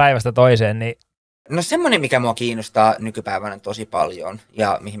kysymyksiä päivästä toiseen, niin... No semmoinen, mikä mua kiinnostaa nykypäivänä tosi paljon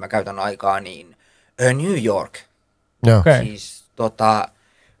ja mihin mä käytän aikaa, niin New York. Okay. Siis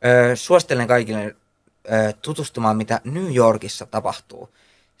suosittelen kaikille tutustumaan, mitä New Yorkissa tapahtuu.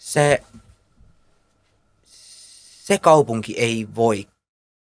 Se kaupunki ei voi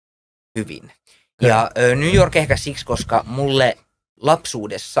hyvin. Ja New York ehkä siksi, koska mulle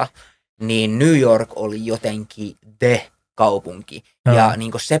lapsuudessa niin New York oli jotenkin kaupunki. Ja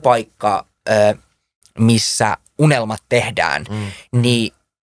niin se paikka, missä unelmat tehdään, niin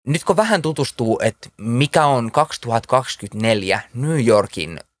nyt kun vähän tutustuu, että mikä on 2024 New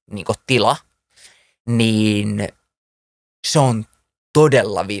Yorkin niin tila, niin se on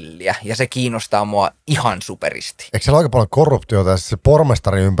todella villiä ja se kiinnostaa mua ihan superisti. Eikö siellä aika paljon korruptiota ja se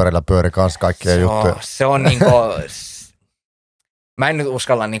pormestari ympärillä pyöri kanssa kaikkia juttuja? Se on niinku, mä en nyt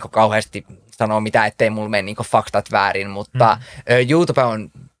uskalla niinku kauheasti sanoa mitään, ettei mulla mene niinku faktat väärin, mutta YouTube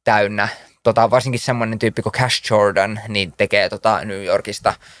on täynnä, varsinkin semmoinen tyyppi kuin Cash Jordan, niin tekee New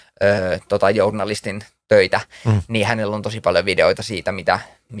Yorkista journalistin töitä, niin hänellä on tosi paljon videoita siitä,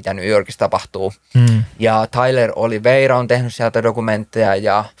 mitä New Yorkissa tapahtuu. Ja Tyler Oliveira on tehnyt sieltä dokumentteja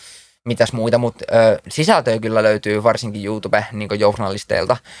ja mitäs muita, mutta sisältöä kyllä löytyy varsinkin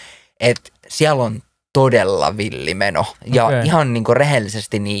YouTube-journalisteilta, että siellä on todella villimeno. Ja ihan niin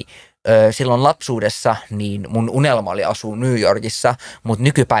rehellisesti, niin silloin lapsuudessa niin mun unelma oli asua New Yorkissa, mutta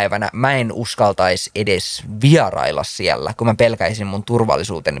nykypäivänä mä en uskaltaisi edes vierailla siellä, kun mä pelkäisin mun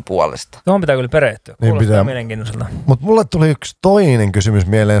turvallisuuteni puolesta. Tuohon pitää kyllä perehtyä. Kuulostaa mielenkiintoiselta. Mutta mulle tuli yksi toinen kysymys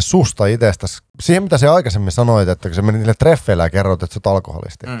mieleen susta itsestäsi. Siihen, mitä sä aikaisemmin sanoit, että kun sä menit niille treffeillä ja kerroit, että sä oot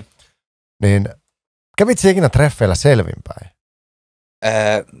alkoholisti, niin kävit sä ikinä treffeillä selvinpäin?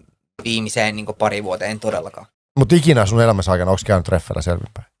 Viimeiseen niin pari vuoteen en todellakaan. Mutta ikinä sun elämässä aikana onko käynyt treffeillä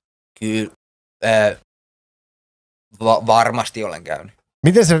selvinpäin? Kyllä, varmasti olen käynyt.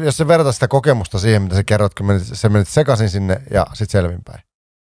 Miten se, jos sä vertaat sitä kokemusta siihen, mitä sä kerrot, kun sä menit sekaisin sinne ja sit selvinpäin?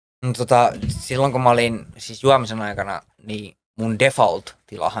 No, silloin kun mä olin siis juomisen aikana, niin mun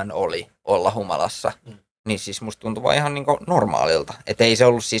default-tilahan oli olla humalassa. Niin siis musta tuntui vaan ihan niinku normaalilta. Että ei se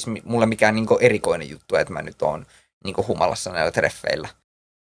ollut siis mulle mikään niinku erikoinen juttu, että mä nyt oon niinku humalassa näillä treffeillä.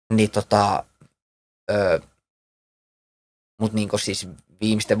 Niin mut niinku siis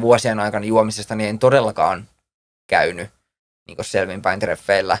viimeisten vuosien aikana juomisesta niin en todellakaan käynyt niinku selvinpäin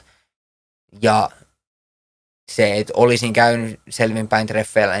treffeillä. Ja se, että olisin käynyt selvinpäin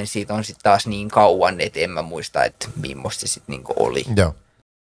treffeillä, niin siitä on sitten taas niin kauan, että en mä muista, että millaista se sitten niinku oli. Joo.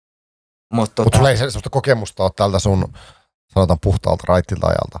 Mutta sulla ei sellaista kokemusta ole tältä sun, sanotaan puhtaalta raittilta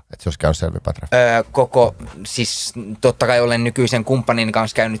ajalta, että se olisi käynyt selvinpäin treffeillä? Siis totta kai olen nykyisen kumppanin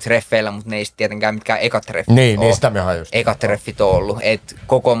kanssa käynyt treffeillä, mutta ne ei tietenkään mitkään ekat treffit niin sitä mehän just. Ekat treffit on ollut. Et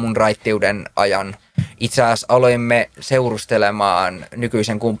koko mun raittiuden ajan. Itse asiassa aloimme seurustelemaan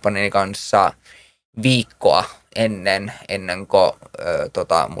nykyisen kumppanin kanssa viikkoa ennen kuin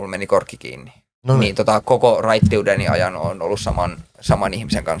mulla meni korkki kiinni. No niin. Koko raittiudeni ajan on ollut saman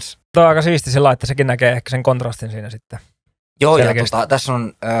ihmisen kanssa. Tuo on aika siisti sillä, että sekin näkee ehkä sen kontrastin siinä sitten. Joo, selkeästi. Ja tässä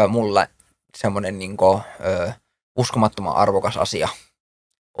on mulle semmoinen uskomattoman arvokas asia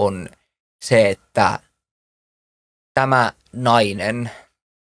on se, että tämä nainen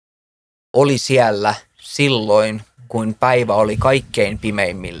oli siellä silloin, kun päivä oli kaikkein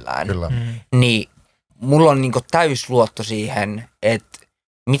pimeimmillään. Kyllä. Niin mulla on täysluotto siihen, että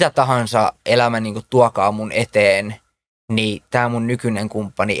mitä tahansa elämä tuokaa mun eteen, niin tämä mun nykyinen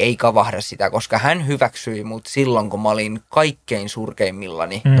kumppani ei kavahda sitä, koska hän hyväksyi mut silloin, kun mä olin kaikkein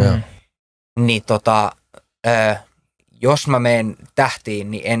surkeimmillani. Niin jos mä menen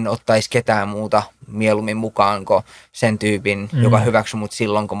tähtiin, niin en ottaisi ketään muuta mieluummin mukaan kuin sen tyypin, joka hyväksyi mut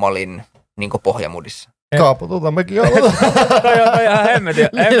silloin, kun mä olin pohjamudissa. Kaapo, mekin ollaan. Toi on ihan hemmetin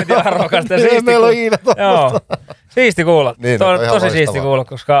arvokasta ja siisti meillä on Iina tuosta. Siisti kuulla. Niin, tosi siisti kuulla,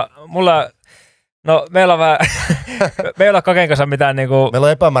 koska mulla, meillä on vähän, me ei olla Kaken kanssa mitään Meillä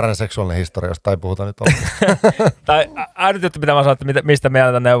on epämääräinen seksuaalinen historia, josta ei puhuta nyt ollenkaan. Tai ainut juttu, mitä mä sanon, että mistä me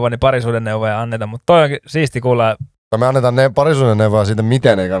annetaan neuvoa, niin parisuuden neuvoja annetaan, mutta toi on siisti kuulla. Me annetaan parisuuden neuvoja siitä,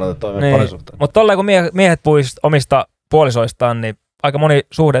 miten ei kannata toimia parisuhteen. Mutta tolleen kun miehet puhuisivat omista puolisoistaan, niin aika moni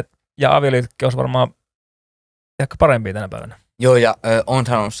suhde ja avioliittokin olisi varmaan ehkä parempia tänä päivänä. Joo, ja on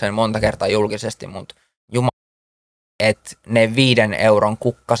sanonut sen monta kertaa julkisesti, mutta että ne 5 euron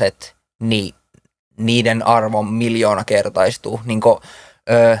kukkaset, niin niiden arvo miljoonakertaistuu.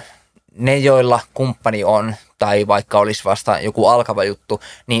 Ne, joilla kumppani on, tai vaikka olisi vasta joku alkava juttu,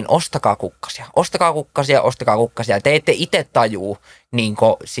 niin ostakaa kukkasia. Ostakaa kukkasia. Te ette itse tajuu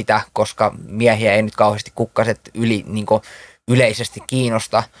sitä, koska miehiä ei nyt kauheasti kukkaset yleisesti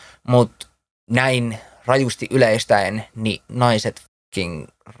kiinnosta, mutta näin rajusti yleistäen, niin naiset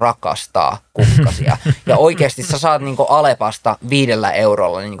rakastaa kukkasia. Ja oikeasti sä saat Alepasta 5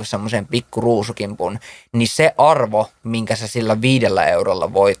 eurolla semmoisen pikku ruusukimpun, niin se arvo, minkä sä sillä 5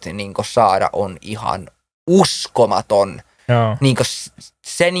 eurolla voit saada, on ihan uskomaton. Joo. Niinku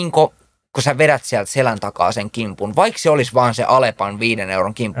se niinku, kun sä vedät sieltä selän takaa sen kimpun, vaikka se olisi vaan se Alepan 5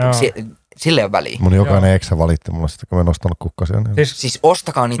 euron kimppu, sille ei ole väliä. Mun jokainen eksä valitti mulle sitä, kun mä en ostanut kukkasia. Niin. Siis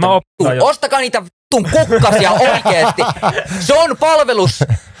ostakaa niitä kukkasia oikeesti. Se on palvelus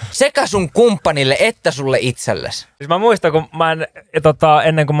sekä sun kumppanille että sulle itsellesi. Siis mä muistan, kun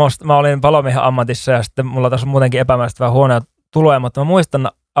ennen kuin mä olin palomiehen ammatissa ja sitten mulla tässä on muutenkin epämääräistä huonoja tuloja, mutta mä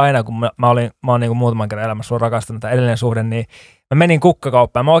muistan aina, kun mä oon niin kuin muutaman kerran elämässä rakastanut tämä edellinen suhde, niin mä menin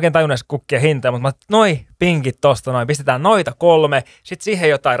kukkakauppaan. Mä oikein tajunnut kukkien hintaa, mutta noi pinkit tosta noin, pistetään noita 3, sit siihen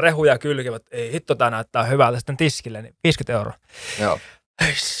jotain rehuja kylkivät. Ei hitto, tää näyttää hyvältä. Sitten tiskille, niin 50 €. Joo.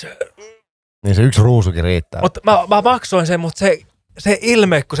 Niin se yksi ruusukin riittää. Mutta mä maksoin sen, mutta se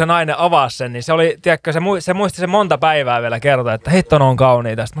ilme, kun se nainen avasi sen, niin se oli, tiedätkö, se muisti sen monta päivää vielä kertoa, että hitto on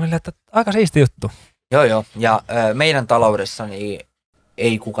kauniita. Sitten mä olin, että aika siisti juttu. Joo. Ja meidän taloudessa niin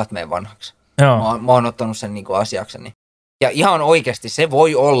ei kukat mene vanhaksi. Joo. Mä oon ottanut sen niinku asiakseni. Ja ihan oikeasti se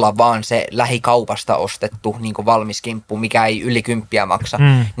voi olla vaan se lähikaupasta ostettu niinku valmis kimppu, mikä ei yli 10 maksa.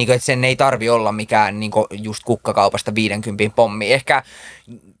 Niinku, että sen ei tarvi olla mikään niinku just kukkakaupasta 50 pommi. Ehkä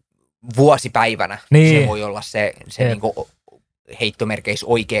vuosipäivänä se voi olla se niinku heittomerkeissä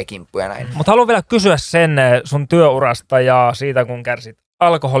oikea kimppu ja näin. Mutta haluan vielä kysyä sen sun työurasta ja siitä, kun kärsit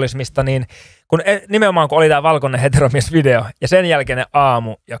alkoholismista, niin nimenomaan kun oli tämä valkoinen heteromies-video ja sen jälkeinen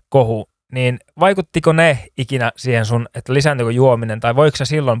aamu ja kohu, niin vaikuttiko ne ikinä siihen sun, että lisääntyykö juominen, tai voiko sä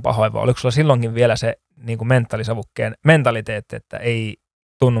silloin pahoin, vai oliko sulla silloinkin vielä se niin kuin mentaalisavukkeen mentaliteetti, että ei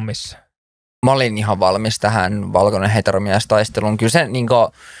tunnu missään? Mä olin ihan valmis tähän valkoinen heteromies-taisteluun. Kyllä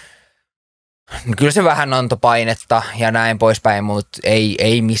se vähän antoi painetta ja näin poispäin, mutta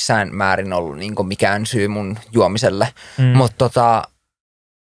ei missään määrin ollut niin mikään syy mun juomiselle. Mutta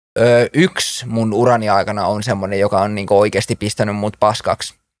yksi mun urani aikana on semmoinen, joka on niin oikeasti pistänyt mut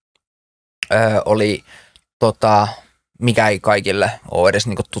paskaksi. Oli mikä ei kaikille ole edes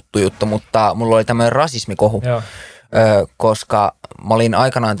niin tuttu juttu, mutta mulla oli tämmöinen rasismikohu, koska mä olin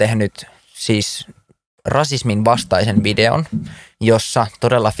aikanaan tehnyt siis rasismin vastaisen videon, jossa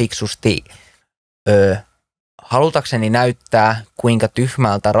todella fiksusti halutakseni näyttää, kuinka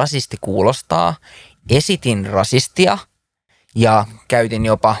tyhmältä rasisti kuulostaa, esitin rasistia ja käytin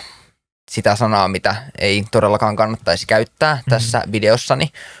jopa sitä sanaa, mitä ei todellakaan kannattaisi käyttää tässä videossani,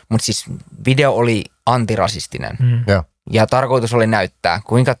 mutta siis video oli antirasistinen ja tarkoitus oli näyttää,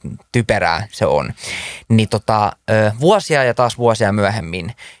 kuinka typerää se on. Niin vuosia ja taas vuosia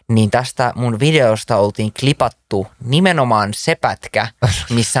myöhemmin, niin tästä mun videosta oltiin klipattu nimenomaan se pätkä,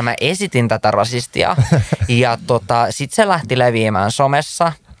 missä mä esitin tätä rasistia ja sit se lähti leviämään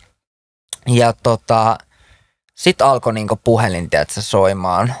somessa ja sit alkoi niinku puhelin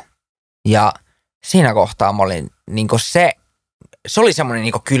soimaan. Ja siinä kohtaa mä olin, niinku se oli semmoinen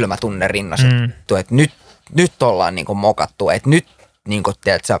niinku kylmä tunne rinnassa, että nyt ollaan niinku mokattu, että nyt niinku,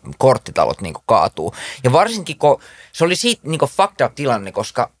 tiedätkö, korttitalot niinku kaatuu. Ja varsinkin, kun se oli siitä niinku fucked up tilanne,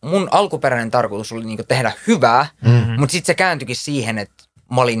 koska mun alkuperäinen tarkoitus oli niinku tehdä hyvää, mutta sitten se kääntyikin siihen, että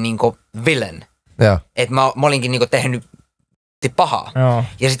mä olin niinku villain. Että mä olinkin niinku tehnyt pahaa.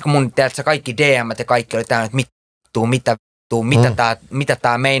 Ja sitten kun mun, tiedätkö, kaikki DM:t ja kaikki oli täynnä, että mitä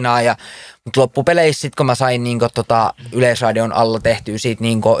tää meinaa, mutta loppupeleissä sit kun mä sain niinku Yleisradion alla tehtyä siitä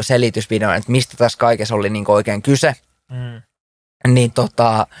niinku selitysvideon, että mistä tässä kaikessa oli niinku oikein kyse, niin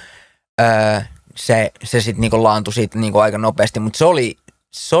se sit niinku laantui siitä niinku aika nopeasti, mutta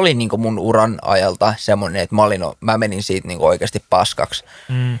se oli niinku mun uran ajalta semmoinen, että mä menin siitä niinku oikeasti paskaksi.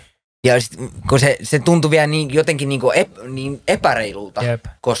 Ja sit, kun se tuntui vielä niin, jotenkin niinku niin epäreilulta,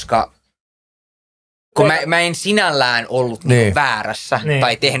 koska kun mä en sinällään ollut niinku väärässä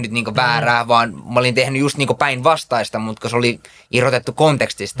tai tehnyt niinku väärää, vaan mä olin tehnyt just niinku päinvastaista, mutta kun se oli irrotettu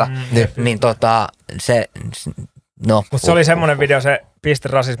kontekstista, niin Mutta se oli semmoinen video, se piste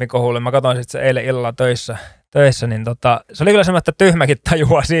rasismikohulle. Mä katsoin sitten se eilen illalla töissä niin se oli kyllä semmoinen, että tyhmäkin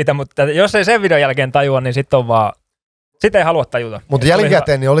tajua siitä, mutta jos ei sen videon jälkeen tajua, niin sitten on vaan, sitä ei halua tajuta. Mutta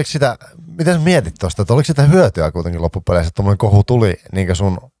jälkikäteen, niin oliko sitä, miten sä mietit tosta, että oliko sitä hyötyä kuitenkin loppupeleissä, että tommoinen kohu tuli niin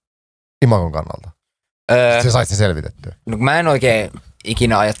sun imagon kannalta? Se sait sen selvitettyä. No mä en oikein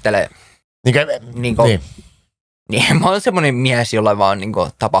ikinä ajattele. Niin, mä oon semmoinen mies, jolla vaan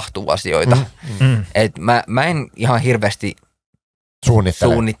tapahtuu asioita. Et mä en ihan hirveästi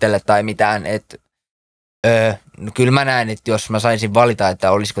suunnittele tai mitään. No kyllä mä näen, että jos mä saisin valita,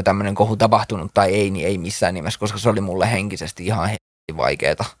 että olisiko tämmöinen kohu tapahtunut tai ei, niin ei missään nimessä, koska se oli mulle henkisesti ihan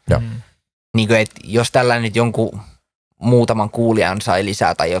vaikeeta. Että jos tällä nyt jonkun muutaman kuulijan sai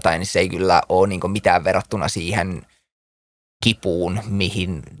lisää tai jotain, niin se ei kyllä ole mitään verrattuna siihen kipuun,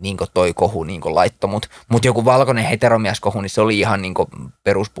 mihin niinku toi kohu niinku laittoi. Mut joku valkoinen heteromieskohu, niin se oli ihan niinku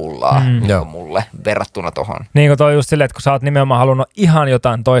peruspullaa mulle verrattuna tohon. Niin kuin toi just silleen, että kun sä oot nimenomaan halunnut ihan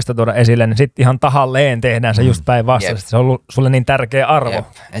jotain toista tuoda esille, niin sit ihan tahalleen tehdään se just päinvastaisesti. Se on ollut sulle niin tärkeä arvo. Jep.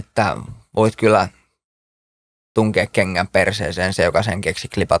 Että voit kyllä tunkea kengän perseeseen se, joka sen keksi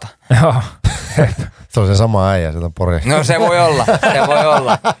klipata. Joo. Se on se sama äijä sieltä Porista. No se voi olla.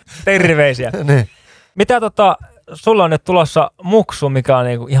 Terveisiä. Niin. Mitä sulla on nyt tulossa muksu, mikä on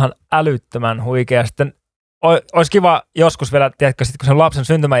niinku ihan älyttömän huikea. Sitten olisi kiva joskus vielä, tiedätkö, sit kun sen lapsen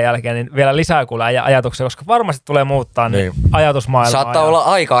syntymän jälkeen, niin vielä lisää kuulla ajatuksia, koska varmasti tulee muuttaa niin ajatusmaailmaa. Saattaa olla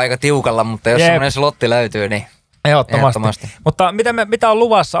aika tiukalla, mutta jos semmoinen slotti löytyy, niin ehdottomasti. Mutta mitä on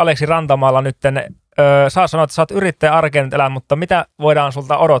luvassa Aleksi Rantamaalla nytten? Saa sanoa, että sä oot yrittäjä arkeen nyt elää, mutta mitä voidaan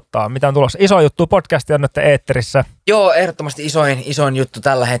sulta odottaa? Mitä on tulossa? Iso juttu, podcastia on nyt eetterissä. Joo, ehdottomasti isoin juttu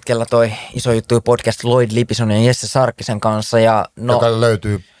tällä hetkellä toi iso juttu podcast Lloyd Lipisonen ja Jesse Sarkkisen kanssa. Ja joka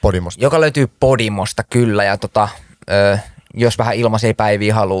löytyy Podimosta. Joka löytyy Podimosta, kyllä. Ja jos vähän ilmaisia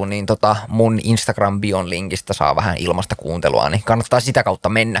päiviä haluaa, niin mun Instagram-bion linkistä saa vähän ilmasta kuuntelua, niin kannattaa sitä kautta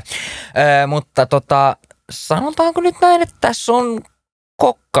mennä. Mutta sanotaanko nyt näin, että tässä on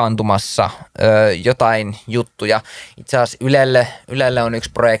kokkaantumassa jotain juttuja. Itse asiassa Ylelle on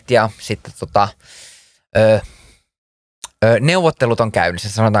yksi projekti ja sitten neuvottelut on käynnissä,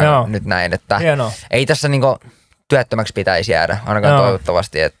 sanotaanko nyt näin, että ei tässä niinku työttömäksi pitäisi jäädä, ainakaan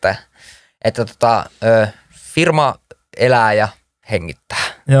toivottavasti, että firma elää ja hengittää.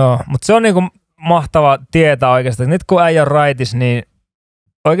 Joo, mutta se on niinku mahtava tietää oikeastaan, nyt kun äijä on raitis, niin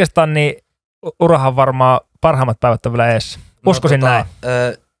oikeastaan niin urahan varmaan parhaimmat päivät on vielä eessä. Uskoisin näin.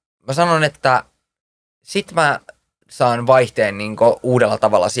 Mä sanon, että sit mä saan vaihteen niinku uudella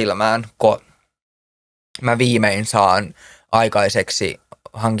tavalla silmään, kun mä viimein saan aikaiseksi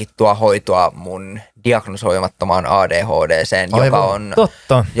hankittua hoitoa mun diagnosoimattomaan ADHD:seen,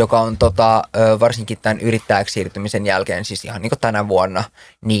 joka on varsinkin tämän yrittäjäksi siirtymisen jälkeen, siis ihan niinku tänä vuonna,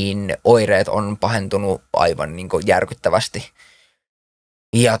 niin oireet on pahentunut aivan niinku järkyttävästi.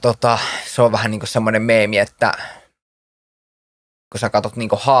 Ja se on vähän niinku semmoinen meemi, että kun sä katot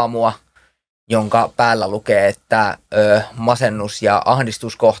niinku haamua, jonka päällä lukee, että masennus- ja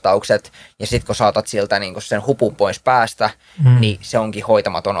ahdistuskohtaukset, ja sit kun saatat siltä niinku sen hupun pois päästä, niin se onkin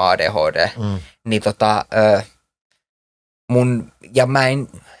hoitamaton ADHD. Niin ja mä en,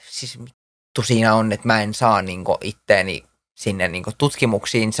 siis siinä on, että mä en saa niinku itteeni sinne niinku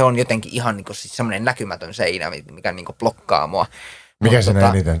tutkimuksiin. Se on jotenkin ihan niinku siis semmoinen näkymätön seinä, mikä niinku blokkaa mua. Mikä sinne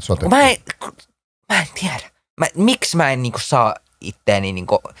eniten sote? Mä en tiedä. Miksi mä en niinku saa itteeni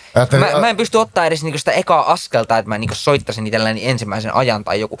niinku, mä en pysty ottaa edes niinku sitä ekaa askelta, että mä niinku soittaisin itselläni ensimmäisen ajan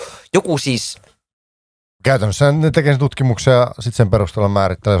tai joku siis. Käytännössä ne tekee tutkimuksia ja sitten sen perusteella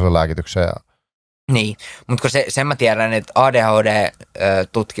määrittelee sun lääkityksen. Niin, mutta sen mä tiedän, että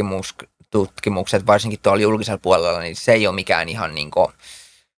ADHD-tutkimukset, varsinkin tuolla julkisella puolella, niin se ei ole mikään ihan niinku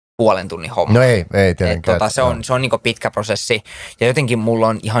puolen tunnin homma. No ei tietenkään. Se on niinku pitkä prosessi ja jotenkin mulla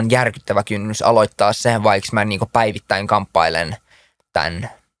on ihan järkyttävä kynnys aloittaa sen, vaikka mä niinku päivittäin kamppailen tämän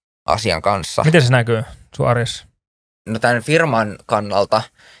asian kanssa. Miten se näkyy sun arjessa? No tämän firman kannalta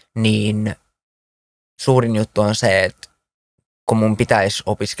niin suurin juttu on se, että kun mun pitäisi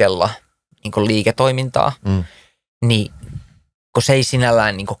opiskella niinku liiketoimintaa, niin kun se ei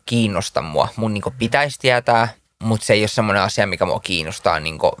sinällään niinku kiinnosta mua, mun niinku pitäisi tietää, mutta se ei ole semmoinen asia, mikä mua kiinnostaa,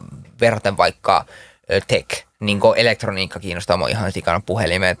 niinku verraten vaikka tech, niinku elektroniikka kiinnostaa mua ihan sikana,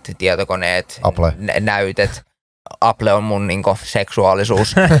 puhelimet, tietokoneet, näytet. Apple on mun niinku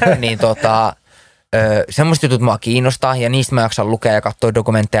seksuaalisuus, niin semmoiset jutut mua kiinnostaa ja niistä mä jaksan lukea ja katsoa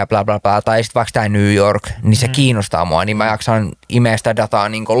dokumentteja bla bla bla, tai sitten vaikka tää New York, niin se kiinnostaa mua, niin mä jaksan imeä sitä dataa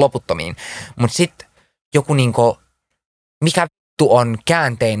niinku loputtomiin. Mutta sitten joku niinku, mikä vittu on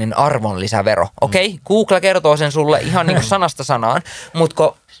käänteinen arvonlisävero? Okei, Google kertoo sen sulle ihan niinku sanasta sanaan, mutta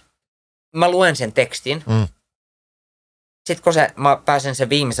kun mä luen sen tekstin, sitten kun mä pääsen sen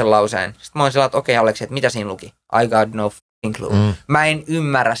viimeisen lauseen, sitten mä oon sillä, että okei, Aleksi, että mitä siinä luki? I got no fucking clue. Mä en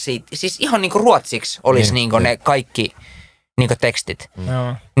ymmärrä siitä. Siis ihan niinku ruotsiksi olisi niinku ne kaikki niinku tekstit.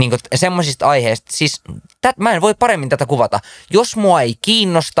 Niinku semmoisista aiheista. Siis mä en voi paremmin tätä kuvata. Jos mua ei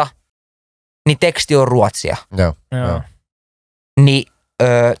kiinnosta, niin teksti on ruotsia. Joo. Niin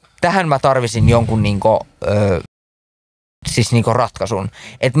tähän mä tarvisin jonkun niinku ratkaisun.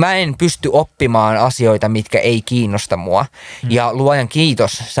 Että mä en pysty oppimaan asioita, mitkä ei kiinnosta mua. Ja luojan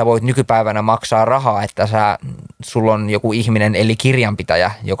kiitos, sä voit nykypäivänä maksaa rahaa, että sulla on joku ihminen eli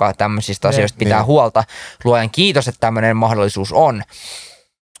kirjanpitäjä, joka tämmöisistä asioista pitää huolta. Luojan kiitos, että tämmöinen mahdollisuus on.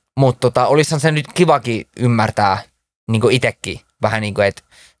 Mutta olisihan se nyt kivakin ymmärtää niin itsekin vähän niin kuin, että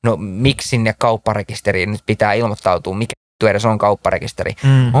no miksi sinne kaupparekisteriin nyt pitää ilmoittautua, mikä vittu edes on kaupparekisteri.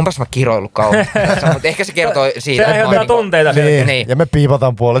 Onpas mä kiroillut kaupassa, mutta ehkä se kertoo siitä. Se aiheuttaa tunteita. Niin. Ja me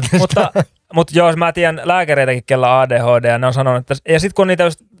piipataan puolet. Mutta joo, mä tiedän lääkäreitäkin, kellä on ADHD, ja ne on sanonut, että ja sit kun niitä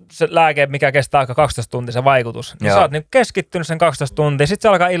just se lääke, mikä kestää aika 12 tuntia se vaikutus, niin sä oot niin keskittynyt sen 12 tuntia, sit se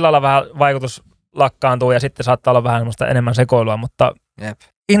alkaa illalla vähän vaikutus lakkaantua, ja sitten saattaa olla vähän enemmän sekoilua, mutta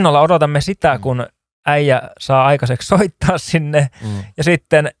innolla odotamme sitä, kun äijä saa aikaiseksi soittaa sinne, ja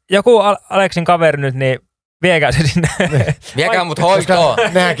sitten joku Aleksin kaveri nyt, niin viekää se sinne. Viekää mut hoitoon.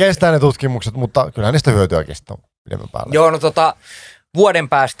 Nehän kestää ne tutkimukset, mutta kyllä niistä hyötyä kestää pidemmän päälle. Joo, no vuoden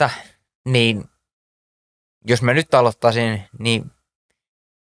päästä, niin jos mä nyt aloittaisin, niin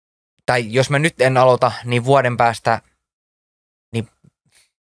tai jos mä nyt en aloita, niin vuoden päästä, niin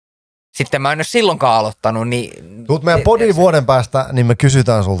sitten mä en ole silloinkaan aloittanut. Niin, tuut meidän podin vuoden päästä, niin me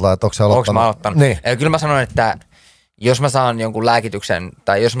kysytään sulta, että onko se aloittanut. Onko mä aloittanut? Niin. Kyllä mä sanon, että jos mä saan jonkun lääkityksen,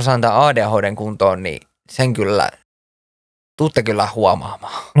 tai jos mä saan tämän ADHDn kuntoon, niin sen kyllä, tuutte kyllä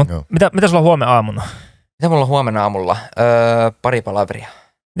huomaamaan. Mitä sulla on huomenna aamuna? Mitä mulla on huomenna aamulla? Pari palaveria.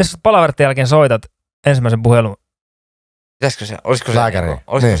 Jos palavertin jälkeen soitat ensimmäisen puhelun? Olisiko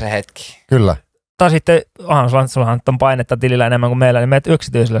niin. se hetki? Kyllä. Tai sitten, sullahan on painetta tilillä enemmän kuin meillä, niin menet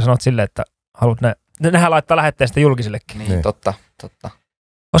yksityiselle ja sanot silleen, että haluat nehän laittaa lähetteen sitten julkisillekin. Niin. Totta.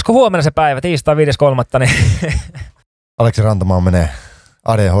 Olisiko huomenna se päivä, tiistai 5.3. niin... Aleksi Rantamaa menee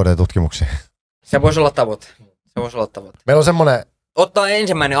ADHD-tutkimuksiin. Se voisi olla tavoite. Meillä on semmoinen... Ottaa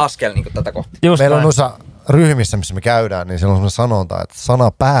ensimmäinen askel niin tätä kohti. Meillä on noissa ryhmissä, missä me käydään, niin siellä on semmoinen sanonta, että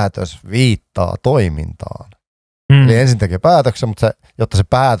sana päätös viittaa toimintaan. Eli ensin tekee päätöksen, mutta jotta se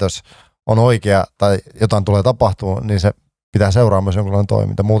päätös on oikea tai jotain tulee tapahtua, niin se pitää seuraa myös jonkinlainen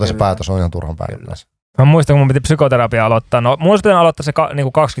toiminta. Muuten se päätös on ihan turhan päivässä. Mä muistan, kun mun piti psykoterapiaa aloittaa. No, mun pitää aloittaa se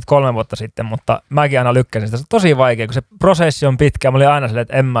niin 23 vuotta sitten, mutta mäkin aina lykkäsin sitä. Se on tosi vaikea, kun se prosessi on pitkä. Mä olin aina silleen,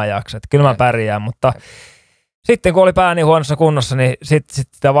 että en mä jaksa, että kyllä mä pärjään, mutta sitten kun oli pää niin huonossa kunnossa, niin sitten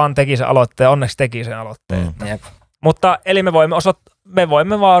sitä vaan teki sen aloitteen. Onneksi teki sen aloitteen. Mutta eli me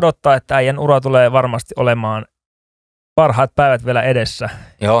voimme vaan odottaa, että äijän ura tulee varmasti olemaan parhaat päivät vielä edessä.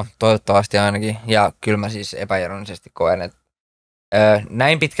 Joo, toivottavasti ainakin. Ja kyllä mä siis epäironisesti koen, että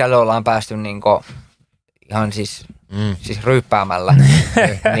näin pitkälle ollaan päästy niinku ihan siis ryyppäämällä.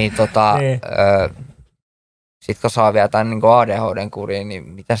 niin sit kun saa vielä tämän niinku ADHDn kuriin, niin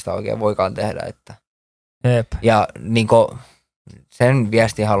mitä sitä oikein voikaan tehdä? Että. Ja niinku, sen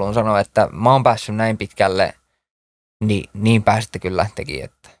viestin haluan sanoa, että mä oon päässyt näin pitkälle, niin pääsitte kyllä tekin.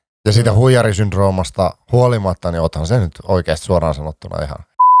 Että. Ja siitä huijarisyndroomasta huolimatta, niin oothan se nyt oikeasti suoraan sanottuna ihan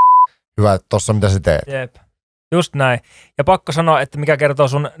hyvä tossa, mitä sä teet. Jep. Just näin. Ja pakko sanoa, että mikä kertoo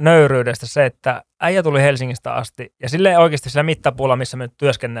sun nöyryydestä se, että äijä tuli Helsingistä asti. Ja silleen oikeasti sillä mittapuulla, missä me nyt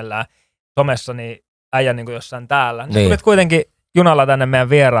työskennellään somessa, niin äijä niin kuin jossain täällä. Niin. Tulit kuitenkin junalla tänne meidän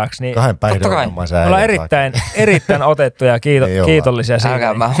vieraaksi. Niin kahden päihderiippuvaisen me ollaan erittäin otettuja ja kiitollisia siitä.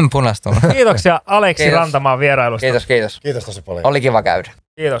 Älkää, mä oon punastunut. Kiitoksia Aleksi Rantamaan vierailusta. Kiitos. Kiitos tosi paljon. Oli kiva käydä.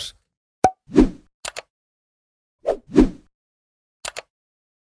 Kiitos.